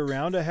Addison to be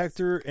around a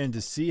Hector and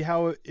to see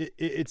how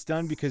it's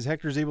done, because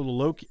Hector's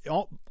able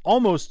to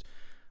almost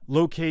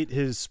locate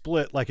his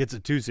split like it's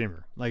a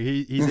two-seamer. Like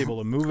he's able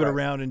to move it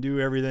around and do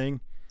everything.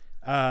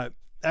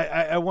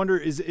 I wonder,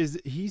 is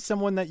he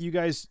someone that you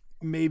guys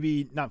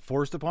maybe not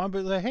forced upon,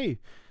 but like, hey,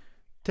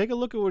 take a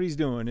look at what he's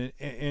doing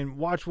and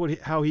watch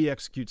how he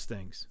executes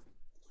things?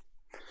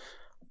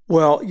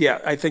 Well, yeah,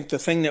 I think the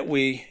thing that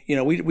we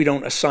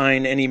don't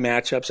assign any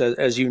matchups,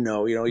 as you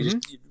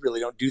really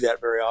don't do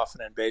that very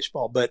often in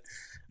baseball, but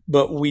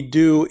we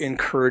do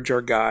encourage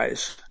our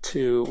guys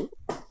to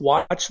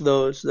watch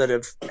those that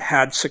have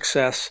had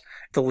success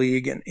at the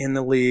league and in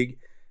the league,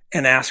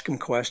 and ask them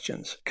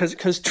questions.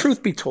 Because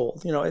truth be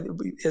told,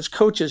 as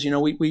coaches,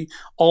 we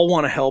all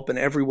want to help in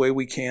every way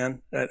we can,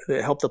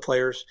 help the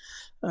players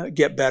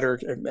get better,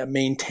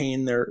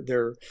 maintain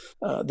their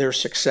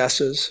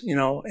successes,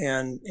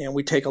 and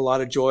we take a lot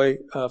of joy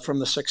from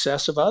the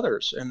success of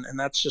others. And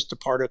that's just a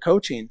part of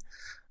coaching.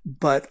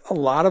 But a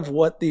lot of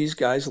what these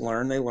guys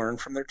learn, they learn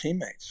from their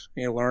teammates.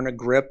 You learn a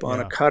grip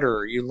on a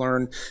cutter. You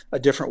learn a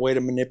different way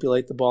to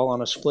manipulate the ball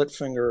on a split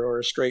finger or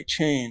a straight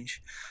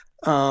change.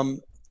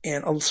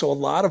 And so a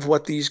lot of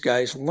what these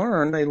guys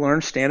learn, they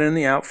learn standing in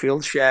the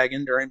outfield,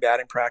 shagging during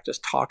batting practice,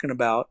 talking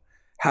about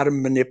how to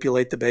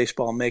manipulate the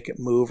baseball, make it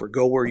move or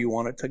go where you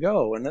want it to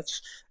go. And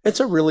it's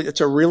a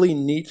really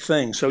neat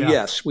thing. So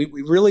yes, we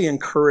really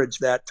encourage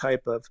that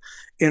type of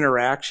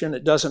interaction.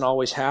 It doesn't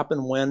always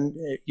happen when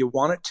you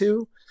want it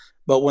to,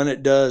 but when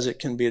it does, it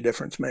can be a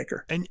difference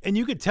maker. And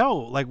you could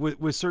tell, like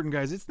with certain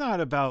guys, it's not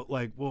about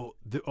like,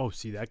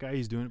 see that guy,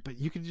 he's doing it, but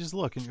you could just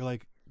look and you're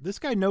like, this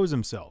guy knows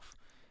himself.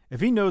 If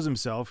he knows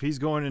himself, he's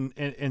going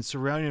and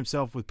surrounding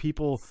himself with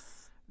people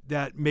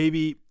that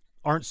maybe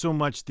aren't so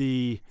much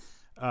the,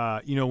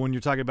 when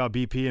you're talking about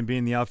BP and being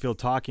in the outfield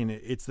talking,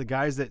 it's the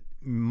guys that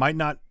might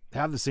not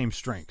have the same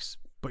strengths,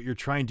 but you're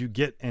trying to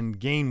get and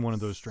gain one of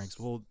those strengths.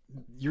 Well,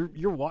 you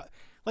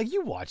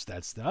watch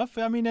that stuff.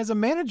 I mean, as a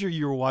manager,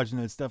 you were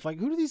watching that stuff. Like,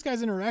 who do these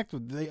guys interact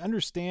with? Do they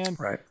understand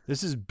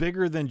this is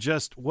bigger than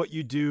just what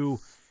you do,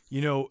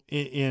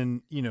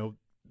 in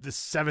the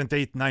 7th,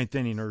 8th, 9th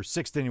inning or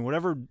 6th inning,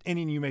 whatever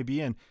inning you may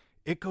be in?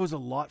 It goes a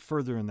lot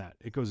further than that.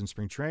 It goes in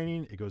spring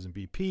training. It goes in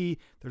BP.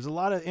 There's a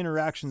lot of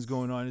interactions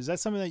going on. Is that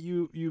something that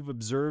you've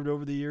observed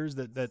over the years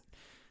that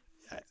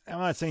I'm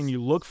not saying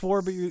you look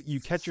for, but you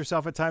catch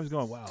yourself at times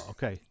going, wow,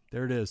 okay,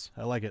 there it is.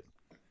 I like it.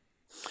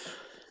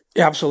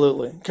 Yeah,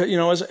 absolutely.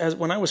 As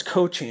when I was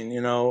coaching,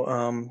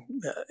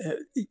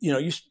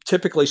 you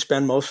typically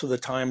spend most of the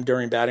time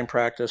during batting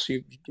practice.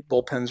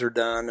 Bullpens are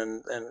done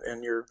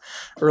and your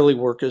early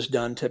work is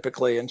done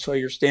typically. And so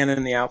you're standing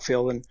in the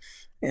outfield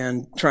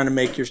and trying to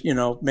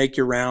make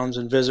your rounds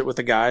and visit with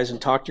the guys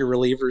and talk to your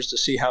relievers to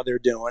see how they're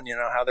doing,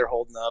 how they're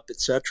holding up,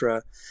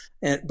 etc.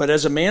 But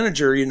as a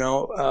manager,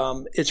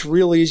 it's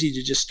real easy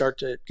to just start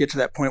to get to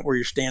that point where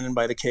you're standing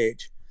by the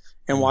cage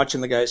and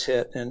watching the guys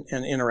hit and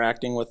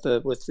interacting with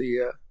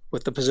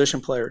the position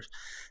players.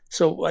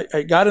 So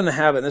I got in the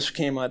habit, and this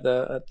came at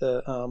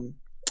the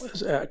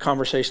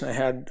conversation I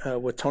had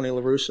with Tony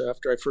La Russa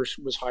after I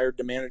first was hired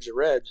to manage the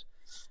Reds.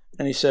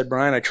 And he said,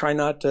 Brian, I try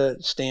not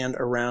to stand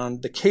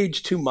around the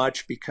cage too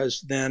much because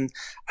then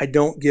I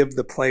don't give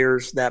the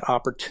players that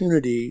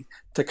opportunity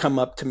to come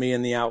up to me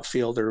in the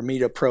outfield or me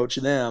to approach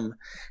them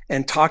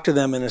and talk to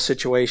them in a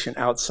situation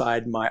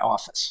outside my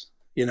office,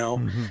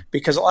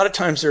 because a lot of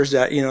times there's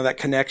that, that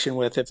connection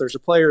with, if there's a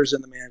players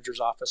in the manager's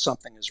office,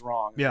 something is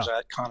wrong. Yeah. There's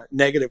that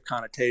negative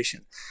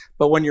connotation.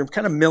 But when you're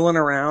kind of milling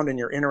around and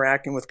you're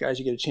interacting with guys,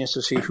 you get a chance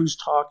to see who's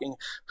talking,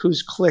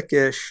 who's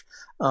cliquish,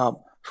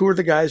 who are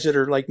the guys that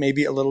are like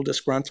maybe a little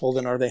disgruntled,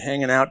 and are they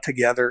hanging out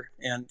together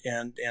and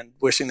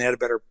wishing they had a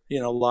better,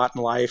 lot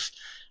in life?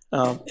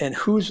 And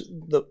who's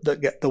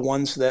the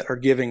ones that are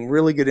giving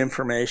really good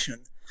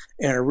information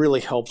and are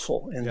really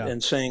helpful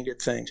and saying good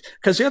things?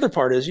 Because the other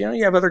part is,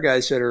 you have other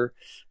guys that are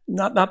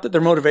not that their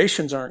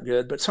motivations aren't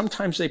good, but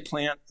sometimes they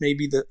plant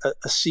maybe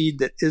a seed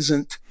that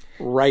isn't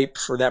ripe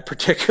for that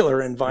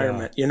particular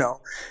environment,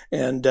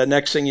 and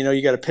next thing you know,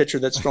 you got a pitcher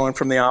that's throwing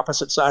from the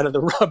opposite side of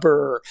the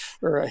rubber,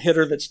 or a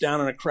hitter that's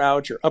down in a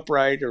crouch or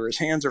upright, or his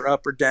hands are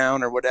up or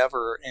down or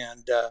whatever.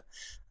 And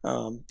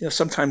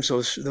sometimes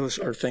those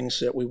are things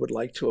that we would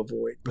like to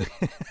avoid.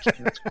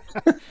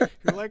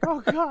 You're like, oh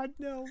God,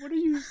 no! What are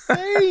you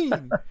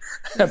saying?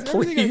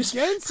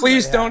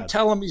 Please don't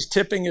tell him he's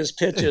tipping his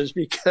pitches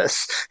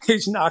because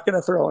he's not going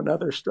to throw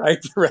another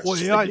strike the rest of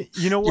the game.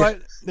 You know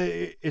what?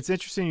 It's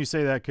interesting you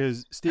say that,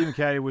 because Stephen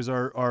Caddy was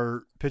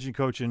our pitching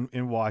coach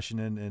in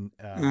Washington, and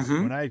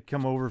when I had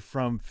come over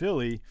from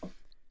Philly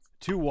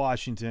to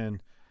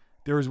Washington,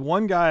 there was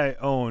one guy I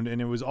owned,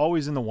 and it was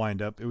always in the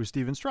windup. It was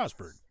Steven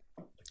Strasburg.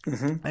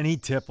 And he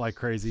tipped like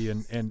crazy,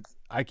 and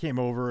I came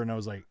over and I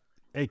was like,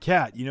 hey,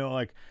 Cat,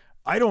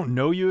 I don't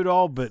know you at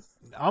all, but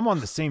I'm on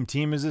the same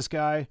team as this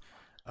guy.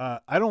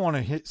 I don't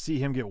want to see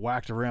him get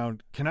whacked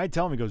around. Can I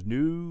tell him? He goes,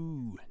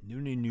 no.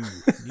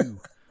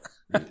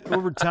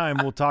 Over time,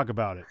 we'll talk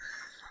about it.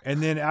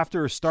 And then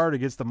after a start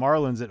against the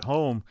Marlins at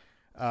home,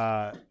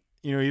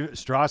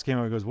 Strauss came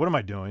over and goes, what am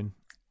I doing?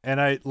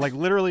 And I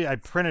literally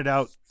printed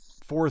out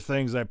 4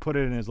 things. I put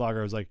it in his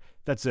locker. I was like,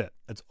 that's it.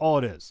 That's all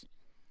it is.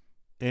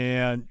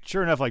 And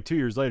sure enough, 2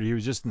 years later, he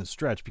was just in the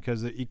stretch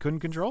because he couldn't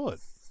control it.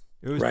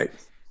 It was right.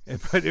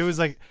 But it was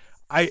like,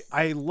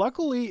 I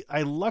luckily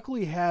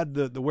had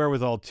the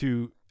wherewithal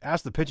to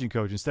ask the pitching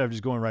coach instead of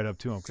just going right up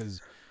to him,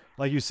 because,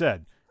 like you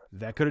said,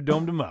 that could have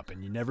domed him up,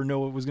 and you never know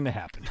what was going to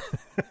happen.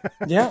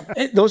 Yeah,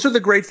 those are the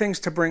great things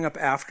to bring up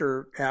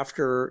after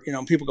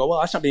people go, well,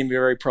 that's not being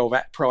very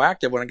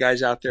proactive when a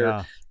guy's out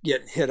there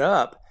getting hit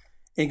up.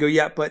 And go,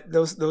 yeah, but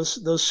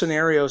those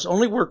scenarios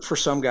only work for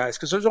some guys,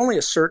 because there's only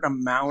a certain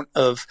amount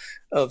of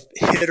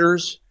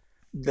hitters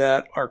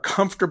that are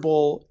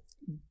comfortable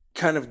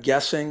kind of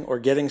guessing or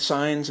getting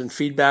signs and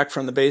feedback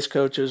from the base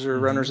coaches or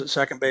runners at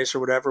second base or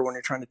whatever when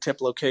you're trying to tip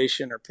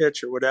location or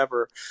pitch or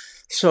whatever.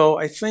 So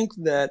I think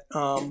that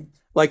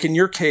like in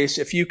your case,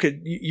 if you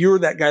were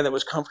that guy that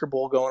was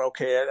comfortable going,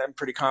 okay, I'm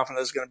pretty confident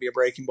there's going to be a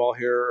breaking ball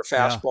here or a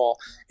fastball,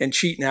 and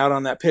cheating out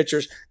on that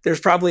pitchers, there's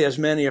probably as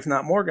many, if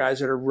not more, guys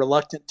that are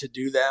reluctant to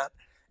do that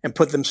and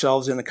put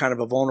themselves in a kind of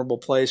a vulnerable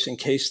place in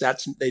case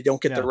they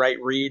don't get the right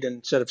read, and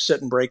instead of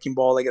sitting breaking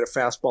ball, they get a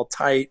fastball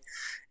tight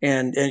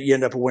and you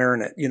end up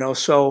wearing it,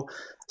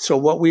 So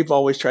what we've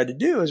always tried to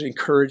do is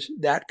encourage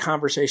that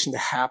conversation to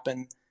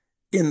happen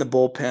in the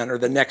bullpen or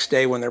the next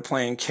day when they're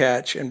playing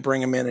catch, and bring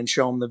them in and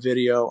show them the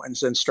video, and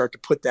then start to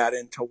put that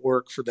into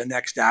work for the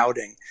next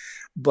outing.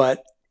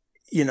 But,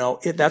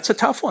 that's a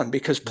tough one,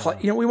 because,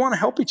 we want to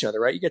help each other,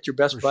 right? You get your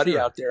best buddy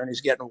out there and he's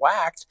getting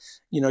whacked.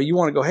 You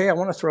want to go, hey, I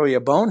want to throw you a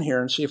bone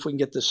here and see if we can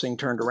get this thing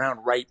turned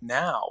around right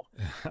now.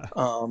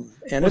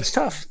 And it's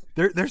tough.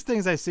 There's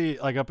things I see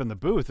up in the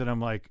booth, and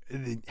I'm like,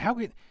 how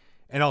can,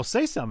 and I'll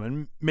say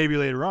something maybe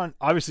later on,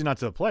 obviously not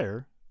to a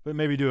player, but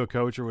maybe to a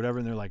coach or whatever.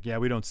 And they're like, yeah,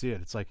 we don't see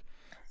it. It's like,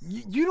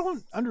 you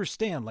don't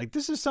understand.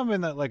 This is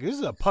something that this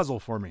is a puzzle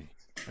for me.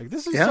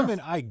 This is something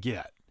I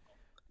get.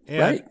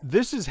 And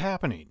this is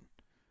happening.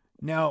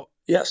 Now,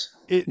 yes,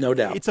 no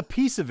doubt. It's a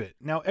piece of it.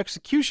 Now,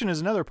 execution is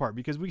another part,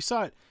 because we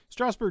saw it.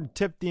 Strasburg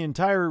tipped the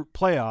entire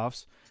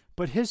playoffs,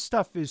 but his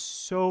stuff is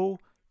so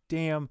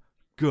damn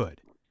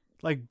good.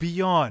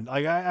 Beyond.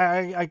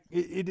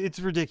 It's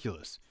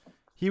ridiculous.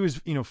 He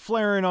was,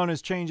 flaring on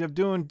his changeup,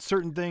 doing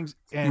certain things,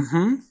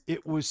 and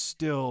it was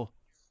still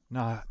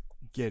not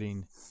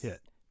getting hit.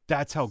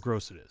 That's how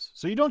gross it is.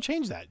 So you don't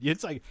change that.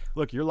 It's like,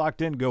 look, you're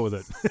locked in, go with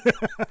it.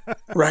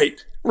 Right.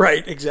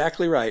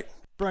 Exactly right.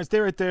 Brian,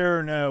 stay right there,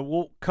 and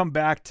we'll come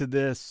back to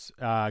this.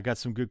 I got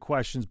some good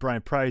questions.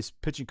 Brian Price,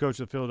 pitching coach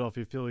of the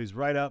Philadelphia Phillies,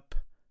 right up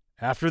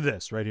after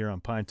this, right here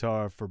on Pine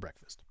Tar for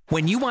Breakfast.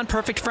 When you want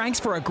perfect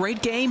franks for a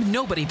great game,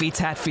 nobody beats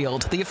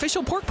Hatfield, the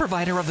official pork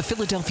provider of the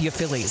Philadelphia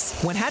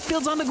Phillies. When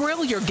Hatfield's on the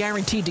grill, you're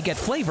guaranteed to get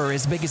flavor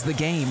as big as the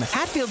game.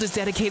 Hatfield is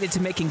dedicated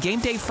to making game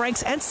day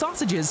franks and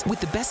sausages with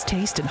the best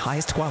taste and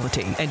highest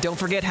quality. And don't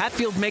forget,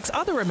 Hatfield makes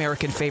other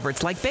American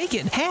favorites like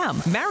bacon,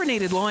 ham,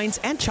 marinated loins,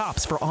 and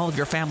chops for all of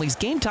your family's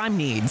game time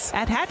needs.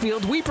 At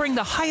Hatfield, we bring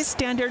the highest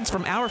standards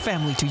from our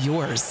family to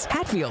yours.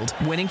 Hatfield,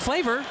 winning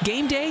flavor,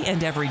 game day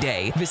and every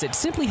day. Visit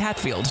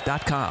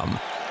simplyhatfield.com.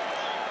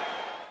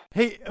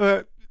 Hey,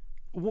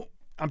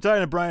 I'm talking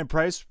to Brian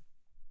Price,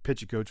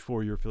 pitching coach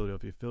for your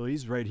Philadelphia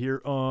Phillies, right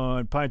here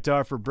on Pine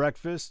Tar for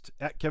Breakfast,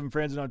 at Kevin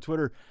Franzen on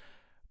Twitter.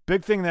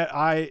 Big thing that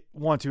I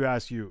want to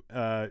ask you,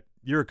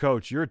 you're a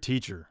coach, you're a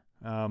teacher,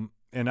 and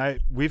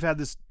we've had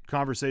this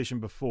conversation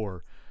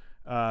before,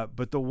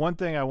 but the one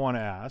thing I want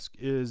to ask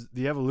is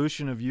the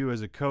evolution of you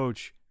as a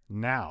coach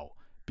now,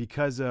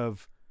 because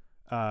of,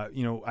 I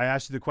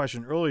asked you the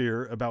question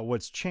earlier about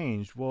what's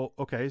changed. Well,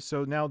 okay,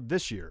 so now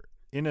this year,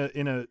 in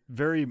a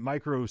very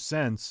micro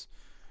sense,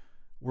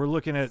 we're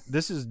looking at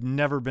this has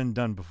never been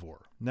done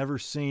before, never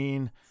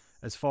seen,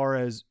 as far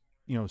as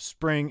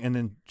spring and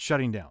then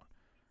shutting down.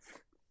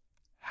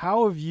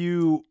 How have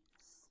you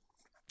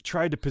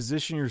tried to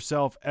position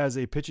yourself as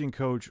a pitching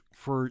coach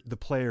for the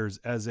players,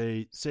 as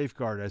a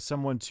safeguard, as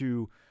someone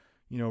to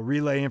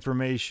relay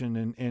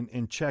information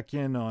and check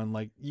in on,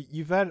 like,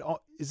 you've had,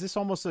 is this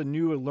almost a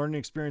new learning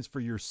experience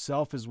for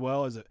yourself as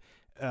well as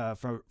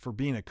for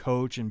being a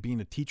coach and being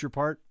a teacher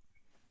part?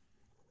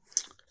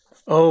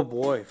 Oh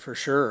boy, for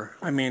sure.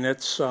 I mean,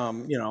 it's,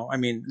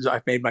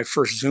 I've made my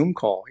first Zoom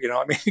call,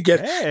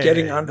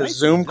 getting onto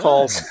Zoom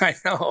calls. I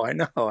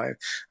know.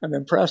 I'm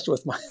impressed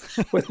with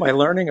my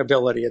learning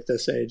ability at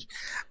this age,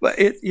 but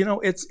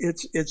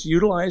it's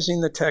utilizing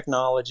the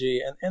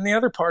technology. And the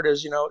other part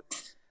is,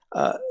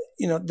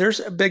 there's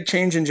a big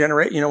change in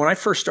generation. When I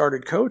first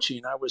started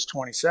coaching, I was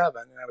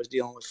 27 and I was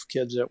dealing with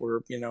kids that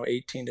were,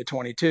 18 to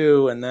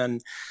 22. And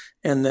then,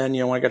 when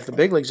I got to the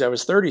big leagues, I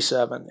was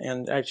 37,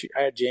 and actually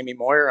I had Jamie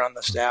Moyer on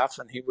the staff,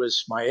 and he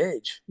was my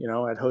age,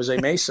 at Jose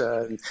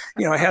Mesa, and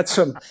I had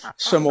some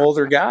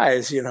older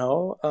guys,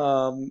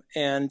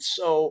 and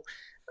so,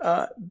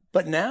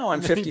 but now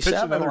I'm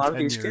 57. A lot of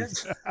these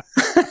kids.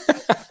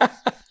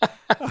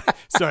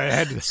 Sorry, I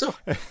had to. So,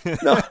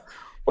 no.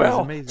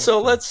 Well,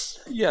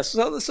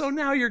 so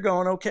now you're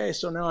going, okay,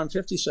 so now I'm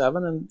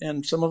 57,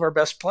 and some of our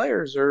best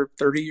players are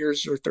 30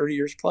 years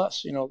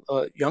plus,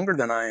 younger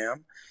than I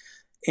am.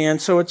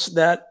 And so it's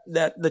that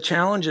the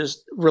challenge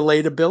is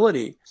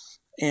relatability.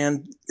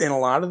 And a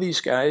lot of these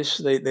guys,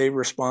 they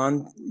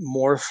respond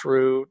more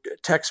through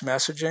text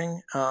messaging.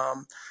 A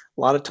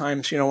lot of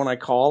times, when I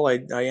call,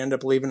 I end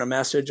up leaving a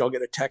message. I'll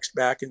get a text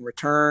back in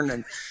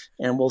return,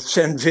 and we'll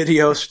send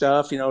video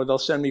stuff. They'll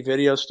send me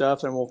video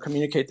stuff, and we'll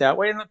communicate that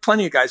way. And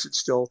plenty of guys that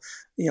still,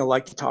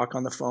 like to talk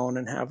on the phone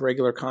and have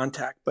regular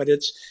contact. But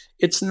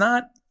it's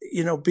not,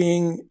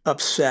 being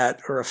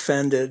upset or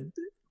offended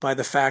by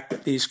the fact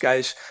that these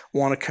guys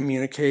want to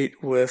communicate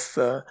with,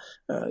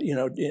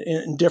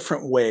 in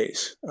different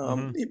ways.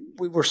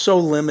 We were so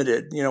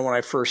limited, when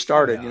I first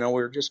started, we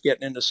were just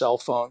getting into cell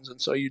phones.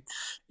 And so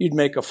you'd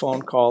make a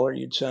phone call, or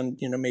you'd send,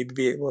 maybe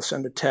be able to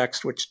send a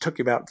text, which took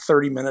you about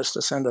 30 minutes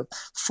to send a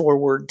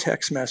 4-word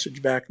text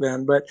message back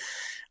then. But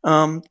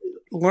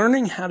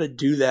learning how to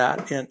do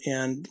that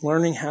and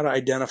learning how to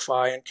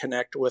identify and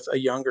connect with a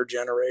younger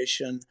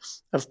generation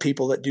of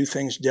people that do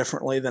things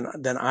differently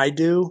than I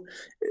do,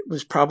 it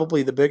was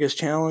probably the biggest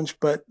challenge.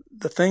 But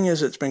the thing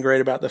is, it's been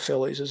great about the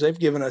Phillies is they've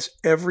given us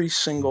every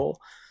single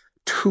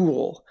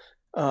tool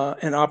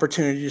an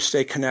opportunity to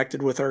stay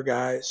connected with our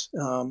guys.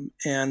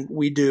 And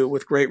we do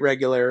with great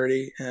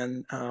regularity.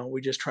 And we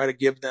just try to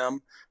give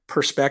them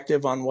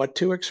perspective on what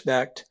to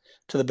expect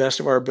to the best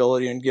of our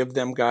ability and give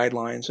them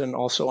guidelines, and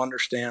also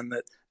understand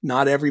that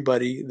not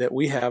everybody that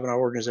we have in our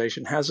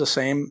organization has the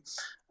same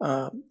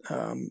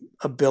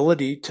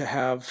ability to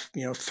have,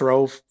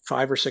 throw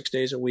 5 or 6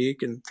 days a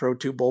week and throw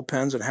 2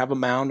 bullpens and have a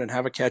mound and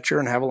have a catcher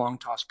and have a long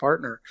toss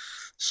partner.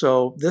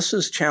 So this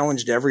has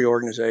challenged every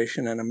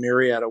organization in a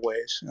myriad of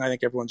ways. And I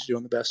think everyone's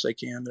doing the best they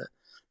can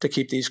to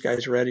keep these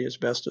guys ready as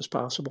best as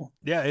possible.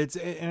 Yeah,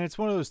 it's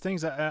one of those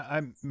things.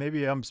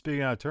 Maybe I'm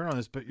speaking out of turn on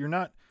this, but you're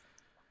not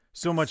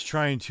so much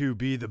trying to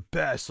be the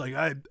best. Like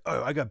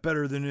I got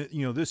better than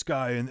this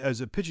guy, and as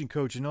a pitching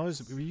coach and all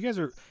this. You guys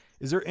are.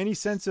 Is there any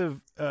sense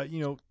of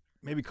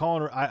maybe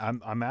calling?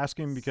 I'm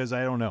asking because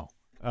I don't know.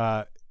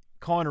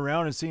 Calling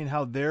around and seeing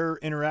how they're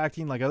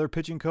interacting like other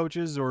pitching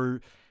coaches,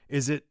 or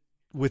is it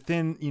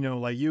within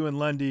like you and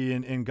Lundy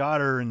and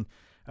Goddard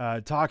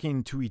and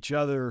talking to each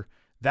other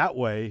that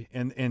way,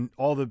 and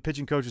all the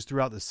pitching coaches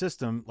throughout the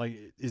system? Like,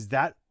 is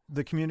that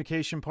the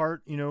communication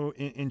part,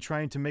 in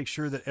trying to make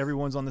sure that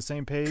everyone's on the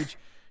same page,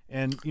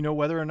 and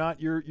whether or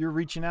not you're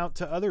reaching out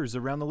to others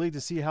around the league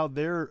to see how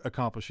they're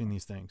accomplishing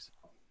these things?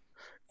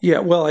 Yeah,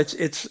 well,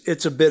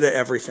 it's a bit of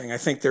everything. I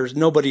think there's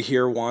nobody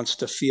here wants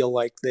to feel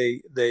like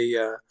they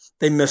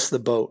miss the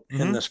boat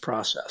in this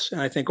process. And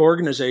I think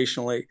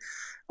organizationally,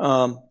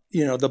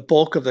 the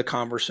bulk of the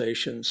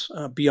conversations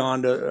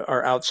beyond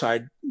our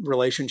outside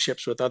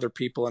relationships with other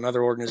people and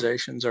other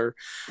organizations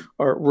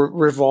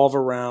revolve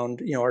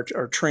around,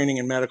 our training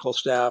and medical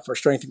staff, our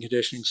strength and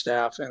conditioning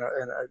staff, and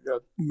a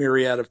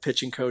myriad of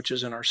pitching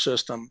coaches in our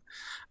system,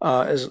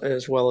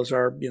 as well as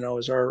our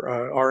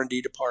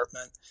R&D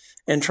department,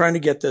 and trying to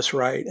get this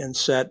right and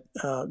set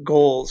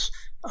goals.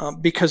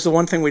 Because the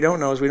one thing we don't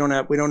know is we don't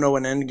know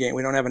an end game.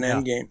 We don't have an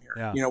end game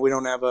here. Yeah. We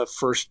don't have a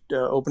first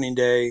opening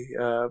day,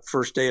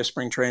 first day of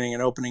spring training,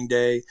 and opening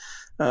day,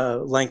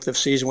 length of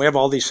season. We have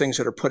all these things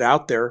that are put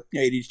out there.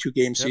 82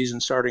 game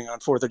season starting on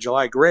 4th of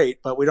July, great,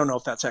 but we don't know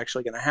if that's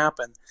actually going to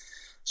happen.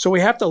 So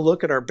we have to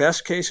look at our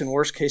best case and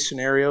worst case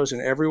scenarios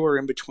and everywhere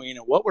in between,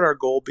 and what would our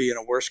goal be in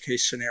a worst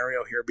case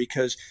scenario here?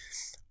 Because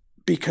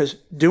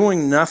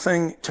doing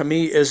nothing to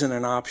me isn't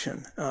an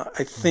option.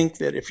 I think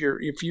that if you're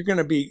going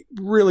to be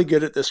really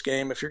good at this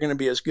game, if you're going to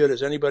be as good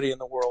as anybody in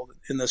the world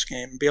in this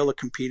game and be able to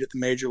compete at the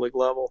major league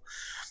level,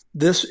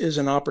 this is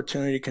an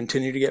opportunity to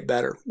continue to get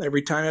better.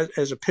 Every time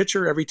as a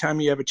pitcher, every time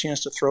you have a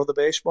chance to throw the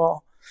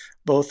baseball,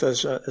 both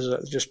as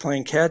just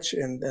playing catch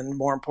and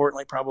more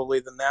importantly probably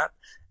than that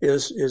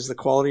is the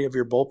quality of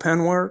your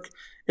bullpen work,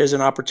 is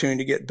an opportunity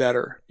to get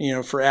better.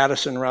 For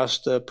Addison Russ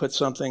to put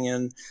something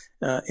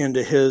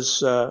into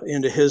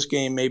his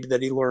game, maybe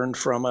that he learned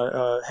from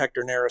a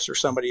Hector Neris or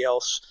somebody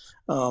else,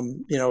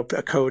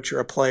 a coach or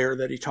a player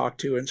that he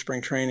talked to in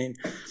spring training.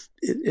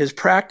 Is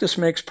practice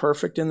makes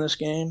perfect in this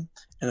game,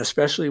 and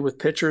especially with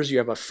pitchers, you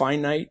have a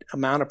finite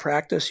amount of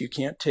practice. You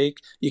can't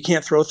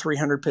throw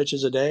 300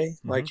 pitches a day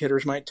like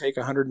hitters might take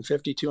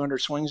 150, 200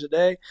 swings a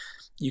day.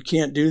 You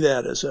can't do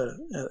that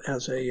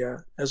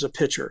as a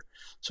pitcher.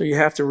 So you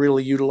have to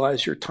really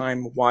utilize your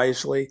time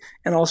wisely,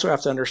 and also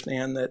have to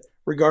understand that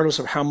regardless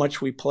of how much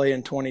we play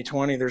in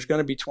 2020, there's going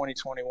to be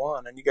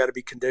 2021, and you got to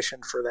be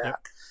conditioned for that.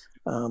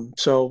 Yep.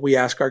 So we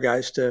ask our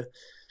guys to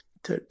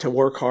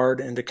work hard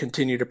and to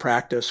continue to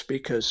practice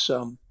because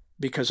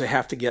they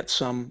have to get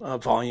some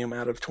volume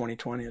out of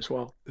 2020 as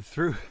well.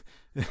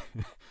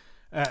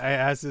 I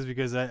ask this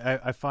because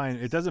I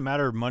find it doesn't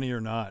matter money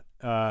or not,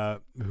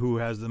 who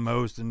has the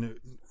most, and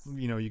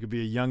you could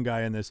be a young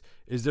guy in this.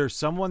 Is there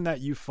someone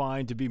that you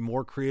find to be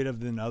more creative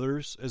than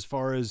others as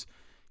far as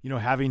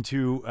having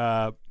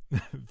to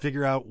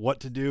figure out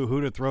what to do,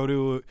 who to throw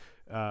to?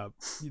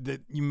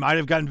 That you might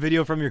have gotten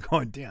video from, you're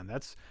going, damn,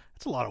 that's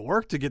a lot of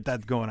work to get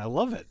that going. I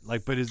love it.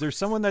 But is there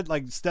someone that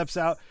steps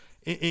out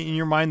in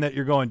your mind that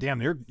you're going,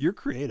 damn, you're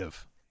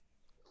creative?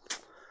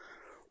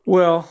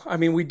 Well, I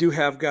mean, we do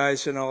have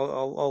guys, and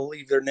I'll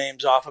leave their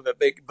names off of it,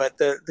 but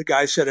the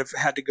guys that have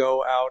had to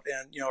go out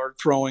and are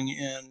throwing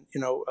in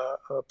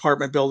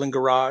apartment building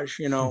garage,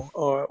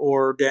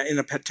 or in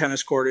a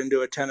tennis court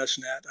into a tennis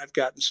net. I've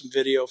gotten some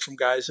video from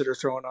guys that are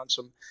throwing on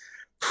some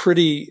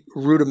pretty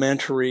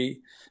rudimentary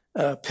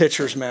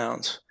pitcher's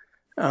mounds.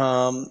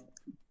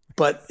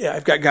 But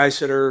I've got guys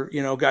that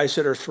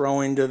are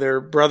throwing to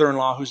their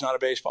brother-in-law who's not a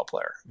baseball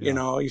player.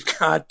 Yeah. You've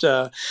got,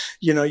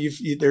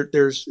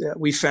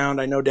 we found,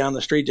 I know down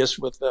the street just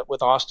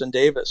with Austin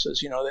Davis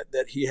is,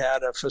 that he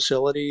had a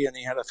facility and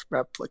he had a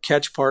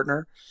catch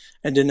partner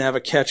and didn't have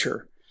a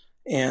catcher.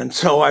 And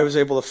so I was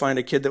able to find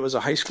a kid that was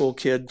a high school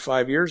kid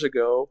 5 years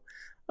ago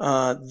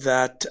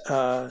that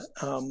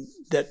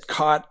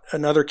caught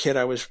another kid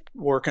I was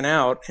working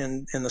out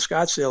in the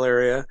Scottsdale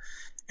area.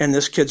 And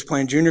this kid's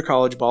playing junior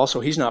college ball, so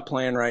he's not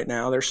playing right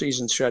now. Their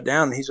season's shut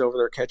down, and he's over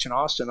there catching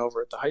Austin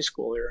over at the high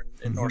school here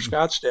in North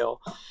Scottsdale.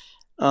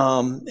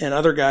 And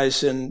other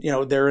guys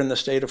they're in the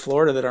state of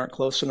Florida that aren't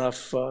close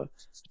enough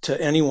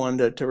to anyone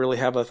to really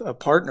have a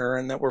partner,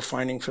 and that we're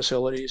finding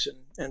facilities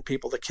and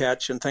people to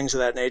catch and things of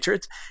that nature.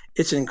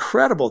 It's an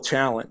incredible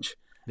challenge.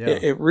 Yeah.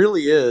 It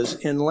really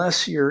is,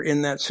 unless you're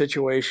in that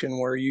situation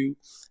where you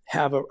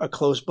have a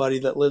close buddy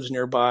that lives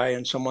nearby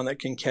and someone that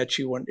can catch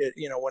you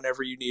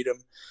whenever you need them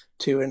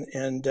to.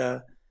 And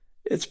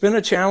it's been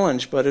a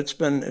challenge, but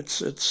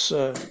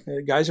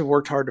guys have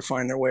worked hard to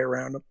find their way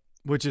around them.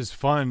 Which is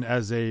fun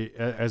as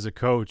a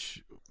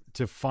coach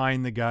to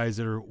find the guys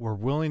that were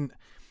willing,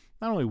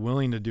 not only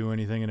willing to do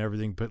anything and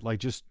everything, but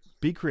just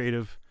be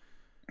creative,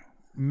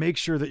 make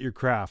sure that your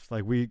craft,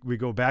 we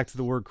go back to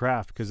the word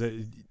craft, because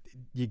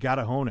you got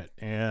to hone it.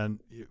 And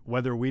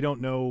whether we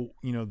don't know,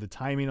 the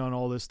timing on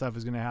all this stuff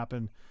is going to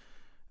happen,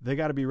 they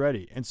got to be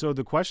ready. And so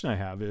the question I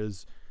have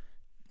is,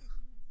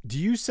 do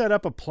you set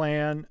up a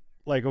plan?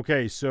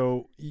 Okay,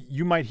 so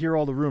you might hear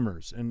all the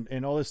rumors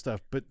and all this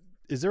stuff, but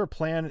is there a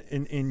plan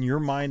in your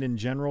mind in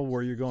general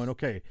where you're going,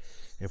 okay,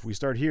 if we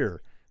start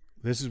here,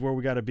 this is where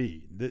we got to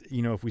be.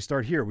 If we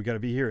start here, we got to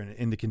be here.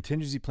 And the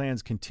contingency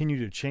plans continue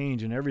to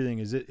change and everything.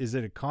 Is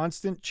it a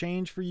constant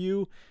change for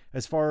you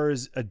as far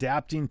as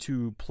adapting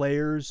to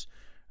players,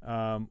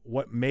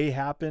 what may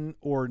happen,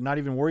 or not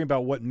even worrying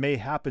about what may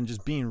happen,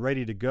 just being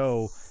ready to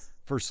go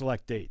for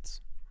select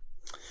dates?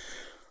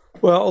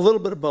 Well, a little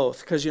bit of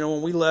both, because,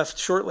 when we left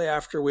shortly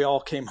after we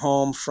all came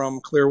home from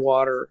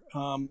Clearwater,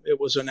 it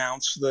was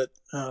announced that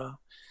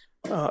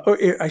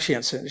I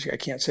can't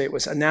say it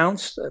was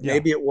announced. Yeah.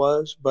 Maybe it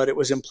was, but it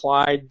was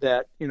implied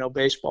that,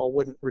 baseball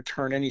wouldn't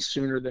return any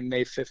sooner than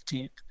May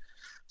 15th.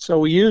 So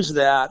we used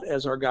that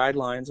as our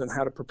guidelines on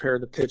how to prepare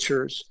the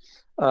pitchers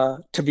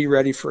to be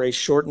ready for a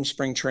shortened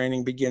spring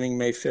training beginning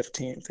May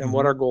 15th, and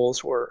what our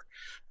goals were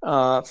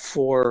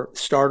for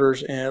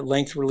starters and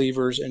length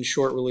relievers and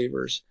short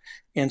relievers.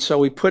 And so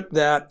we put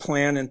that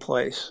plan in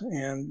place.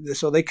 And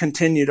so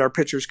our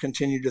pitchers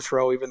continued to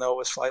throw, even though it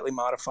was slightly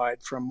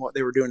modified from what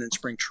they were doing in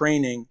spring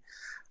training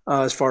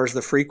as far as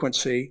the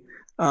frequency.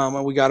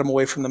 And we got them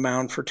away from the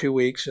mound for 2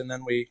 weeks. And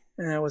then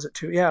was it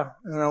 2? Yeah.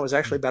 No, it was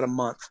actually about a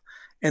month.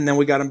 And then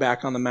we got them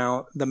back on the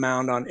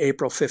mound on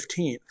April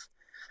 15th.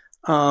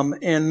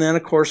 And then,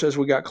 of course, as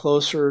we got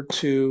closer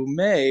to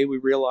May, we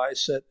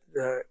realized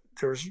that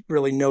there was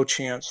really no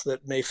chance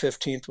that May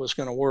 15th was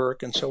going to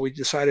work. And so we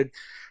decided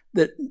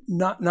that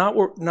not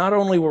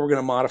only were we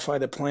going to modify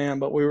the plan,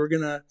 but we were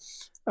going to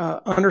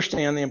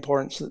understand the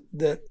importance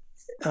that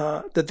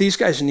these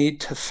guys need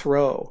to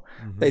throw.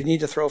 Mm-hmm. They need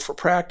to throw for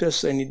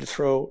practice. They need to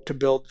throw to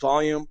build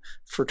volume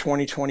for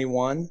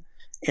 2021.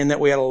 And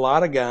that we had a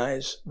lot of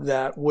guys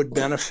that would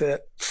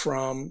benefit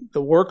from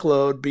the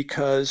workload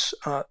because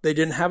they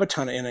didn't have a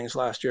ton of innings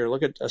last year.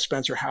 Look at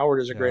Spencer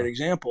Howard is a great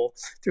example.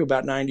 Threw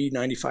about 90,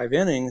 95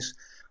 innings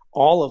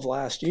all of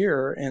last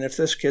year. And if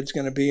this kid's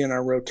going to be in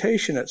our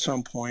rotation at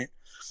some point,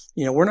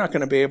 we're not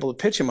going to be able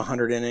to pitch him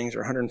 100 innings or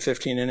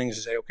 115 innings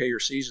and say, okay, your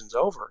season's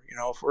over.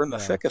 If we're in the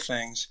thick of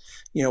things,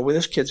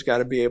 this kid's got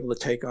to be able to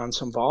take on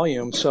some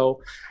volume.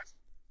 So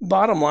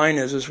bottom line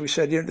is, as we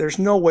said, there's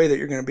no way that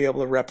you're going to be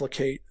able to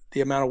replicate the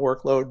amount of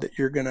workload that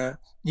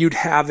you'd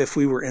have if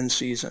we were in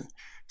season.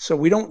 So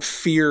we don't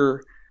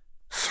fear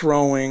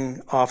throwing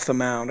off the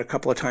mound a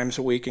couple of times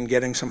a week and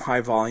getting some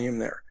high volume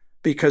there,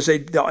 because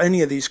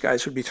any of these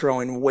guys would be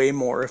throwing way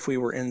more if we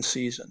were in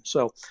season.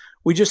 So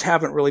we just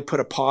haven't really put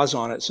a pause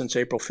on it since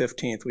April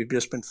 15th. We've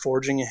just been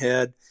forging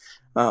ahead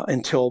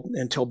until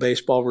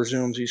baseball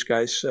resumes. These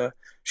guys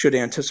should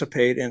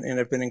anticipate and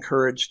have been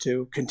encouraged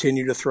to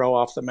continue to throw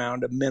off the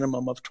mound a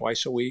minimum of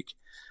twice a week.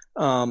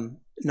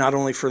 Not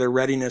only for their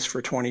readiness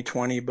for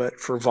 2020, but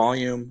for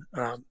volume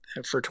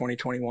for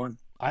 2021.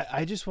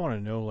 I just want to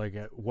know,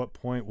 at what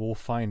point we'll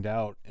find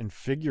out and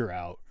figure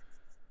out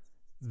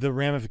the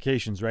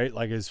ramifications, right?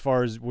 As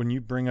far as when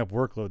you bring up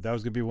workload, that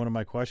was going to be one of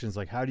my questions.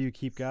 How do you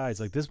keep guys?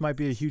 This might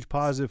be a huge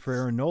positive for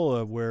Aaron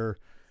Nola, where,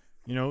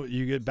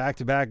 you get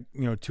back-to-back,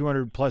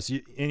 200-plus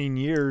inning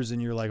years, and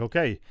you're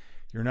okay,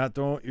 you're not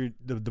throwing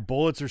the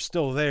bullets are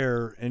still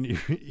there, and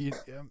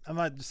I'm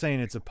not saying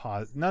it's a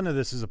positive. None of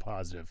this is a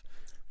positive.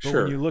 But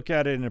sure. When you look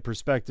at it in a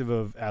perspective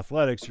of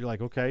athletics, you're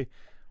okay,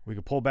 we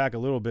could pull back a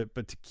little bit,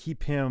 but to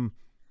keep him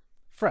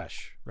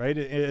fresh, right?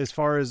 As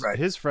far as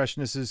his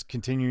freshness is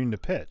continuing to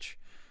pitch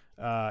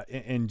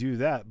and do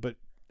that. But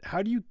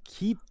how do you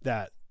keep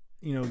that,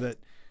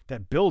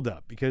 that build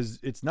up? Because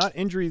it's not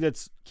injury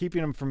that's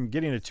keeping him from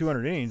getting to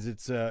 200 innings.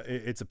 It's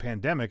a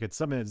pandemic. It's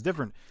something that's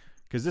different,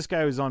 because this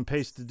guy was on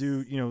pace to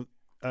do,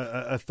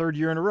 a third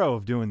year in a row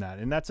of doing that.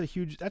 And that's a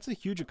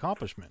huge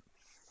accomplishment.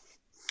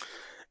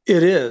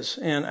 It is,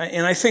 and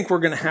I think we're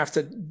going to have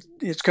to.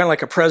 It's kind of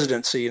like a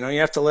presidency, you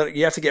have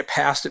to get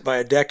past it by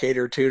a decade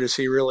or two to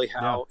see really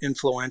how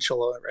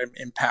influential or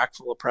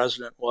impactful a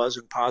president was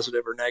in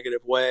positive or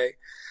negative way.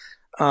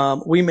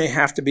 We may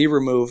have to be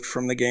removed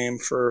from the game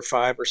for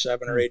 5 or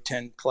 7 or 8,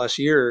 10 plus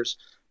years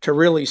to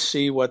really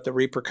see what the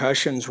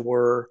repercussions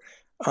were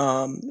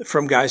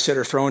from guys that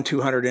are throwing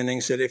 200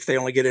 innings. That if they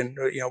only get in,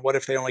 what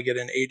if they only get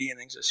in 80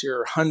 innings this year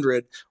or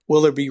 100?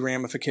 Will there be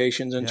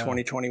ramifications in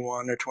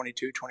 2021 or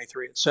 22,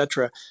 23, et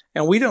cetera?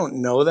 And we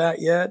don't know that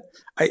yet.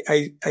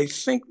 I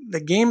think the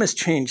game has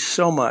changed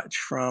so much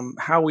from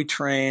how we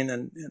train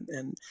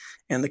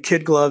and the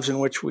kid gloves in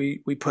which we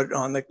put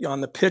on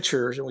the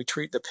pitchers and we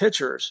treat the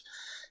pitchers.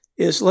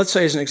 Is, let's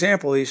say as an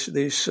example, these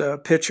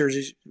pitchers,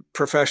 these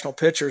professional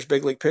pitchers,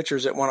 big league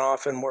pitchers that went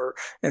off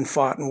and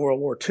fought in World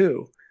War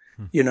II.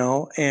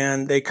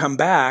 And they come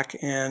back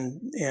and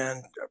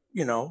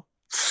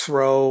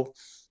throw,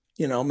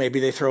 maybe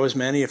they throw as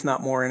many, if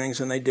not more innings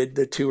than they did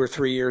the 2 or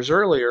 3 years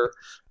earlier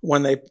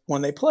when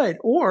they played.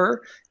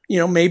 Or,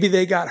 maybe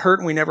they got hurt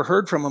and we never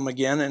heard from them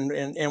again.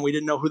 And we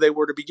didn't know who they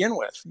were to begin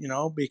with,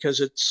 because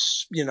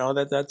it's,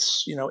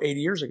 that's 80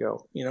 years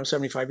ago,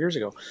 75 years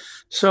ago.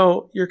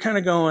 So you're kind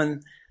of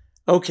going,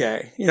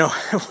 okay,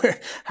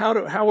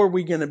 how are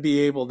we going to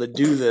be able to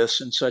do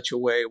this in such a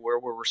way where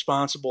we're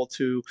responsible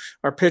to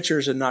our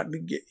pitchers and not,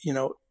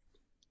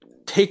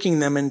 taking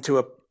them into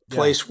a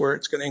place where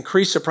it's going to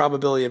increase the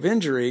probability of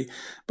injury,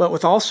 but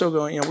with also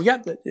going,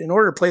 in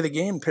order to play the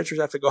game,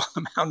 pitchers have to go on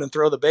the mound and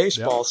throw the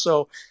baseball. Yep.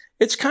 So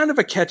it's kind of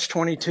a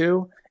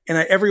catch-22, and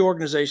every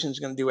organization is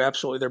going to do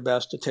absolutely their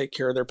best to take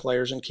care of their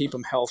players and keep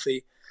them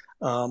healthy.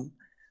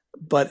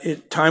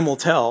 But time will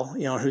tell,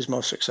 who's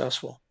most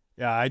successful.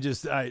 Yeah,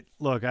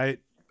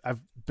 I've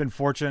been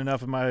fortunate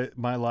enough in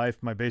my life,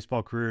 my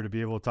baseball career, to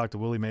be able to talk to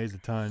Willie Mays a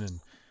ton. And,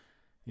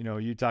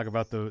 you talk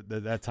about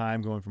that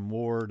time going from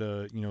war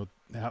to,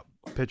 how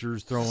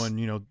pitchers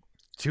throwing,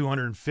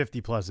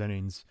 250 plus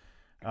innings.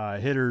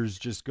 hitters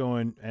just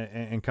going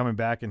and coming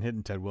back and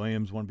hitting. Ted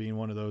Williams, one being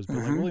one of those. But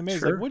like Willie Mays,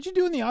 sure. like, what'd you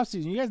do in the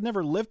offseason? You guys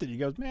never lifted. He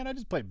goes, man, I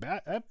just played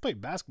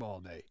basketball all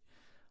day.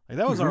 Like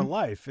that was our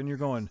life. And you're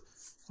going,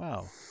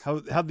 wow,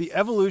 how the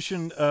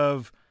evolution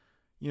of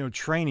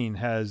training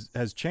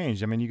has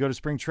changed. I mean, you go to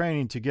spring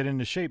training to get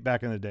into shape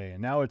back in the day,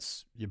 and now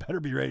it's you better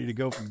be ready to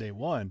go from day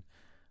one.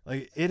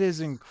 Like it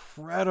is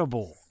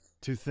incredible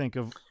to think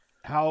of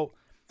how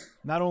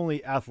not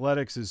only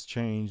athletics has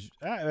changed.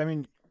 I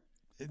mean,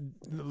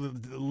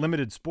 the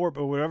limited sport,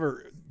 but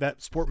whatever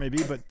that sport may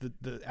be, but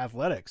the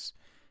athletics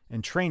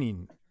and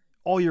training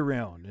all year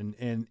round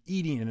and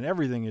eating and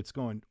everything. It's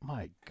going,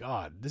 my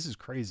God, this is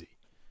crazy.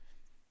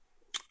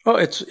 Oh,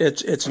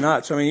 it's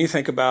nuts. I mean, you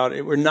think about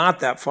it, we're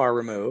not that far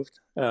removed,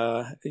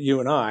 you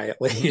and I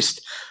at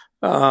least.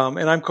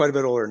 And I'm quite a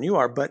bit older than you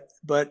are,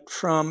 but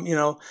from,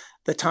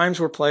 the times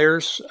where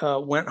players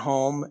went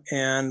home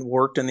and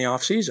worked in the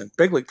off season,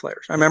 big league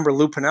players. I remember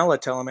Lou Piniella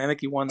telling me, I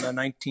think he won the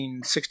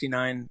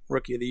 1969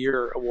 Rookie of the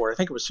Year award. I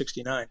think it was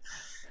 69.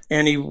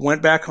 And he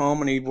went back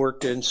home and he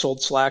worked and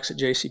sold slacks at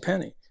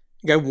JCPenney.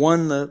 The guy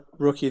won the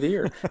Rookie of the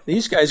Year.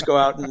 These guys go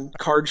out and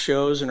card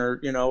shows and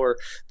or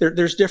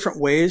there's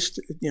different ways,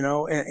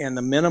 and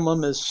the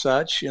minimum is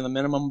such,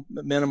 the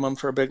minimum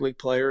for a big league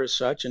player is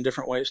such, and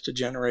different ways to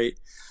generate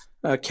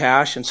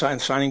cash and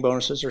signing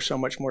bonuses are so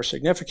much more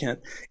significant.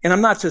 And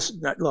I'm not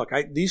just look,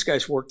 these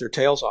guys work their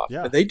tails off,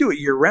 but they do it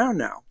year round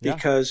now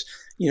because,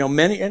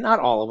 many, and not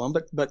all of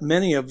them, but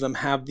many of them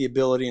have the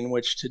ability in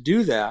which to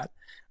do that.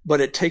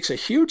 But it takes a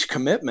huge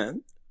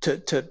commitment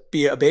to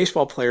be a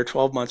baseball player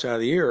 12 months out of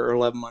the year or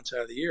 11 months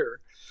out of the year.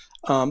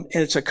 And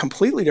it's a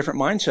completely different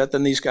mindset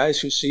than these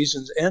guys whose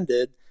seasons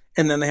ended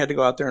and then they had to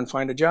go out there and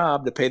find a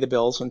job to pay the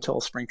bills until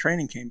spring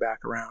training came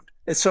back around.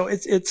 And so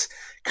it's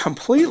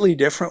completely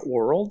different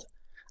world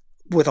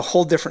with a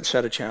whole different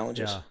set of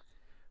challenges. Yeah.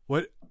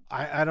 What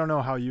I don't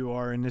know how you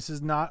are, and this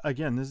is not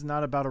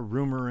about a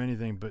rumor or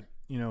anything, but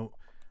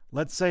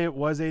let's say it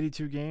was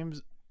 82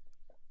 games.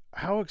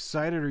 How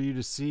excited are you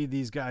to see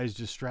these guys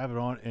just strap it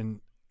on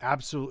and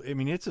absolutely, I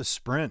mean, it's a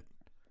sprint.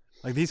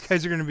 Like these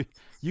guys are going to be,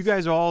 you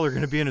guys all are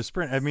going to be in a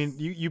sprint. I mean,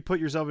 you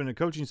put yourself in a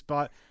coaching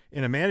spot,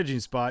 in a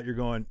managing spot, you're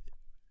going,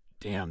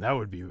 damn, that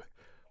would be,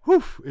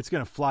 whew, it's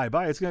going to fly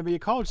by. It's going to be a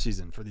college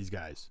season for these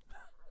guys.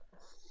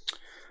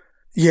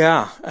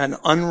 Yeah, an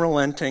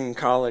unrelenting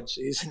college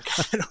season.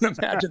 I don't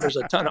imagine there's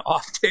a ton of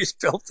off days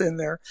built in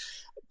there.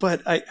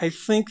 But I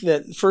think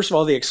that, first of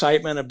all, the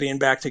excitement of being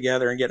back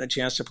together and getting a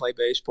chance to play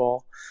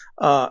baseball,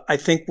 I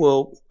think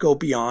will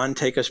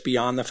take us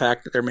beyond the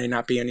fact that there may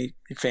not be any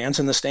fans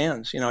in the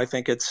stands. I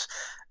think it's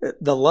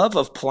the love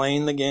of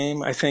playing the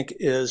game, I think,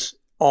 is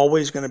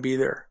always going to be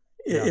there.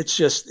 Yeah.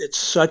 It's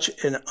such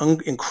an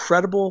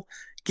incredible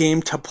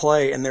game to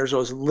play, and there's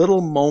those little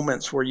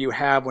moments where you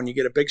have when you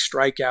get a big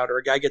strikeout or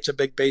a guy gets a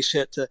big base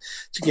hit to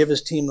give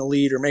his team the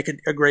lead or make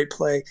a great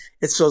play.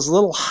 It's those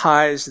little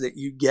highs that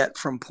you get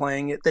from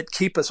playing it that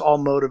keep us all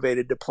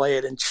motivated to play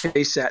it and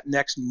chase that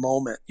next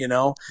moment,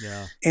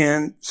 Yeah.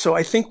 And so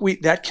I think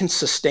that can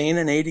sustain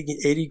an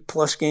 80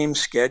 plus game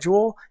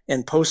schedule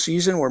and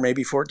postseason where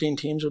maybe 14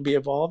 teams will be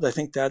involved. I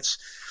think that's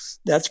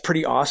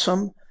pretty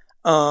awesome.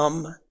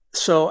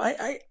 So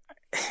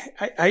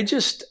I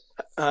just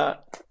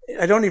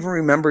I don't even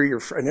remember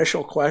your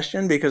initial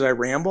question because I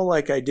ramble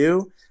like I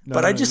do,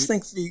 but I just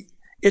think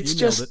it's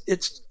just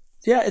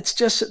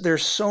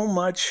there's so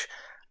much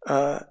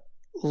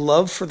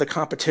love for the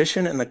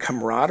competition and the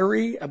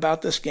camaraderie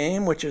about this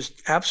game, which is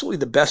absolutely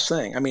the best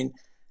thing. I mean,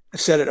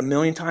 I've said it a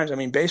million times. I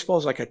mean, baseball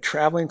is like a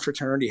traveling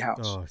fraternity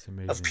house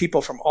of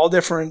people from all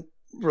different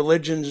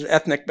religions,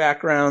 ethnic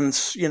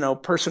backgrounds,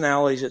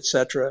 personalities,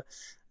 etc.,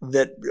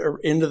 that are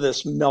into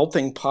this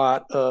melting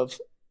pot of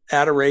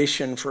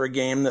adoration for a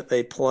game that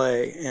they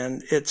play.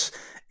 And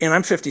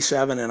I'm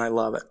 57 and I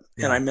love it.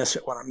 Yeah. And I miss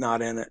it when I'm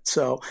not in it.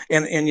 So,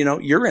 and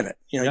you're in it,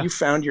 you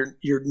found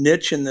your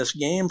niche in this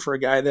game for a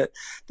guy that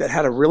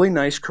had a really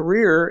nice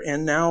career.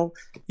 And now,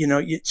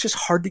 it's just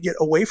hard to get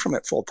away from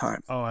it full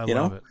time. Oh, I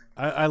love it.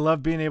 I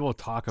love being able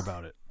to talk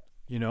about it,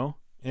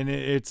 and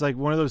it's like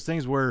one of those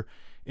things where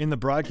in the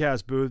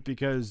broadcast booth,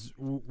 because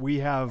we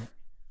have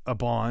a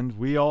bond,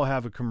 we all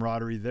have a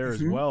camaraderie there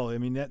as well. I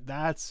mean,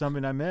 that's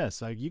something I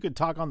miss. Like, you could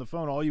talk on the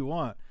phone all you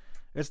want.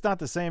 It's not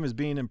the same as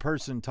being in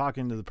person,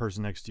 talking to the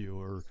person next to you,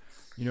 or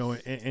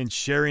and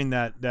sharing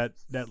that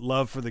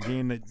love for the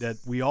game that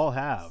we all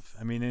have.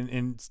 I mean,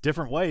 in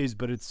different ways,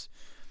 but it's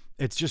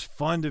just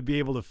fun to be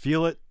able to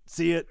feel it,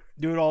 see it,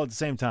 do it all at the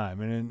same time.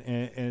 And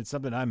it's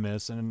something I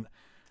miss. And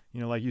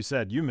like you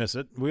said, you miss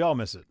it, we all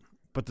miss it,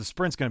 but the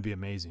sprint's going to be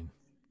amazing.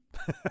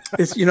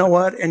 It's,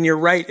 what, and you're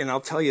right. And I'll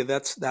tell you,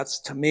 that's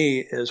to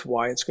me is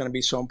why it's going to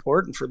be so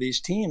important for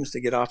these teams to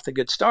get off the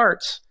good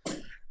starts,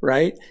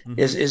 right? Mm-hmm.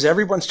 Is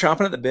everyone's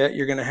chomping at the bit.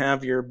 You're going to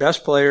have your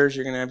best players.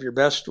 You're going to have your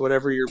best,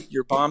 whatever,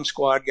 your bomb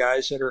squad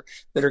guys that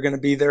are going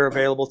to be there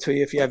available to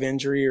you if you have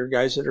injury, or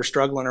guys that are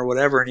struggling or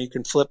whatever, and you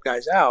can flip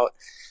guys out.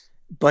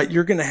 But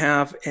you're going to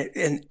have,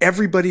 and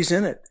everybody's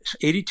in it.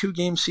 82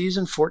 game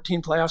season,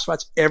 14 playoff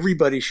spots.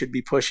 Everybody should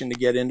be pushing to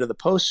get into the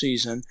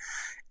postseason.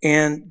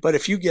 But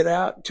if you get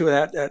out to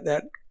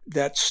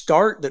that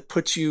start that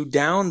puts you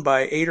down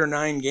by 8 or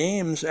 9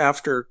 games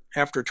after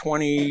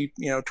 20,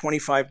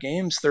 25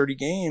 games, 30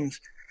 games,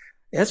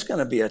 it's going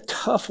to be a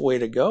tough way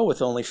to go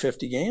with only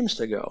 50 games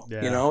to go.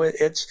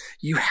 Yeah.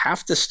 You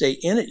have to stay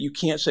in it. You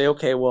can't say,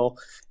 okay, well,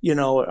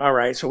 all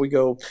right, so we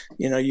go,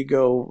 you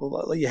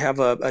have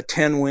a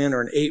 10 win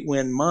or an 8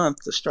 win month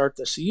to start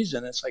the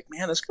season. It's like,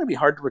 man, it's going to be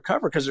hard to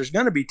recover because there's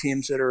going to be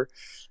teams that are,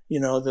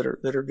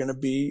 that are going to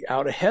be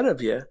out ahead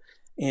of you,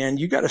 and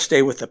you got to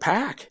stay with the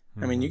pack.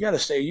 I mean, you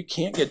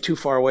can't get too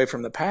far away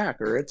from the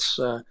pack, or it's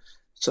going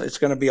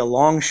to be a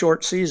long,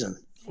 short season.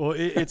 Well,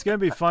 it's going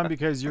to be fun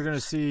because you're going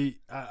to see,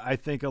 I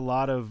think, a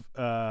lot of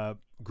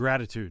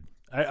gratitude.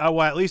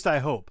 Well, at least I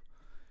hope.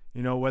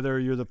 Whether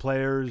you're the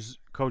players,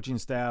 coaching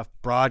staff,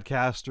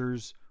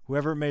 broadcasters,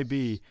 whoever it may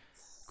be,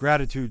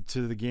 gratitude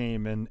to the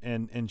game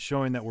and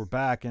showing that we're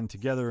back and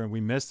together and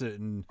we missed it,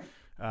 and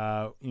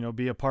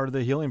be a part of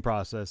the healing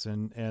process.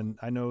 And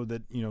I know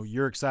that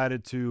you're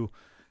excited to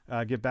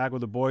get back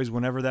with the boys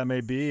whenever that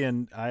may be,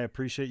 and I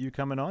appreciate you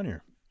coming on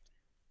here.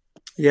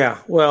 Yeah,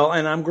 well,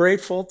 and I'm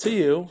grateful to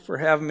you for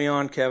having me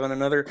on, Kevin.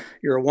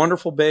 You're a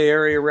wonderful Bay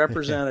Area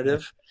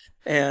representative,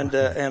 and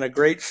a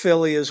great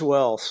Philly as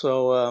well.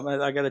 So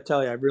I got to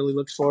tell you, I really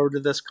looked forward to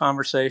this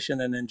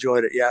conversation and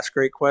enjoyed it. You ask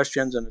great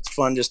questions, and it's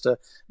fun just to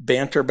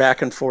banter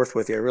back and forth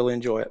with you. I really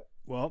enjoy it.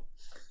 Well,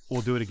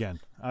 we'll do it again.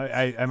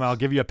 I'll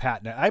give you a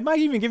pat. I might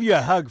even give you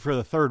a hug for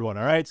the third one.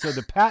 All right. So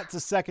the pat's the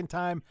second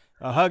time,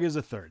 a hug is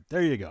a third.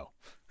 There you go.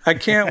 I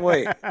can't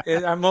wait.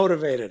 I'm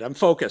motivated. I'm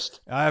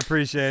focused. I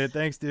appreciate it.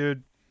 Thanks,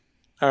 dude.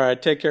 All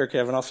right. Take care,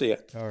 Kevin. I'll see you.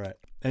 All right.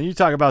 And you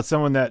talk about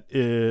someone that,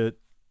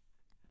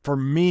 for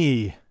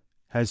me,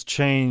 has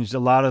changed a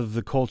lot of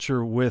the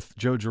culture with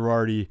Joe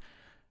Girardi,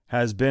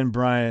 has been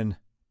Bryan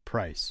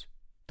Price.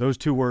 Those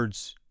two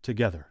words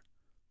together.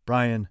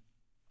 Bryan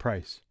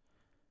Price.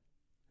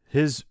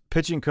 His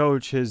pitching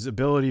coach, his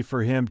ability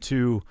for him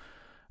to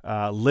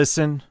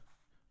listen,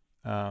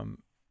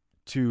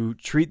 to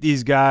treat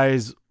these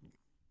guys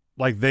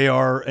like they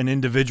are an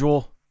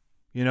individual,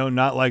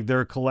 not like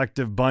they're a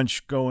collective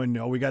bunch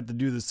going, we got to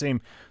do the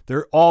same.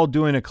 They're all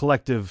doing a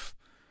collective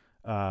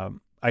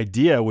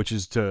idea, which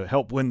is to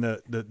help win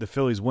the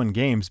Phillies win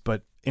games,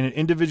 but in an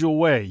individual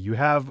way. You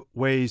have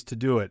ways to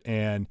do it,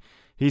 and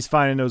he's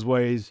finding those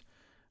ways.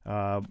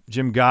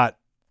 Jim Gott,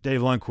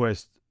 Dave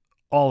Lundquist,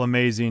 all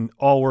amazing,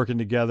 all working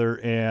together,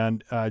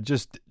 and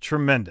just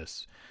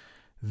tremendous.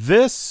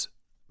 This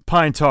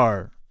Pine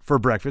Tar for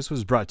Breakfast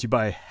was brought to you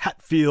by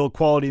Hatfield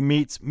Quality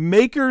Meats,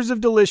 makers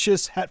of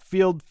delicious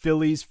Hatfield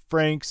Phillies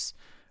Franks.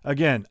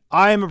 Again,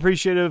 I am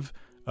appreciative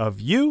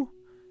of you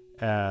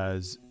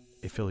as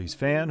a Phillies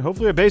fan,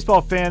 hopefully a baseball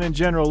fan in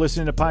general,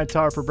 listening to Pine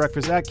Tar for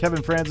Breakfast at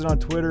Kevin Franzen on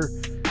Twitter.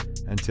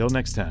 Until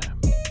next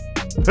time,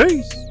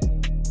 peace.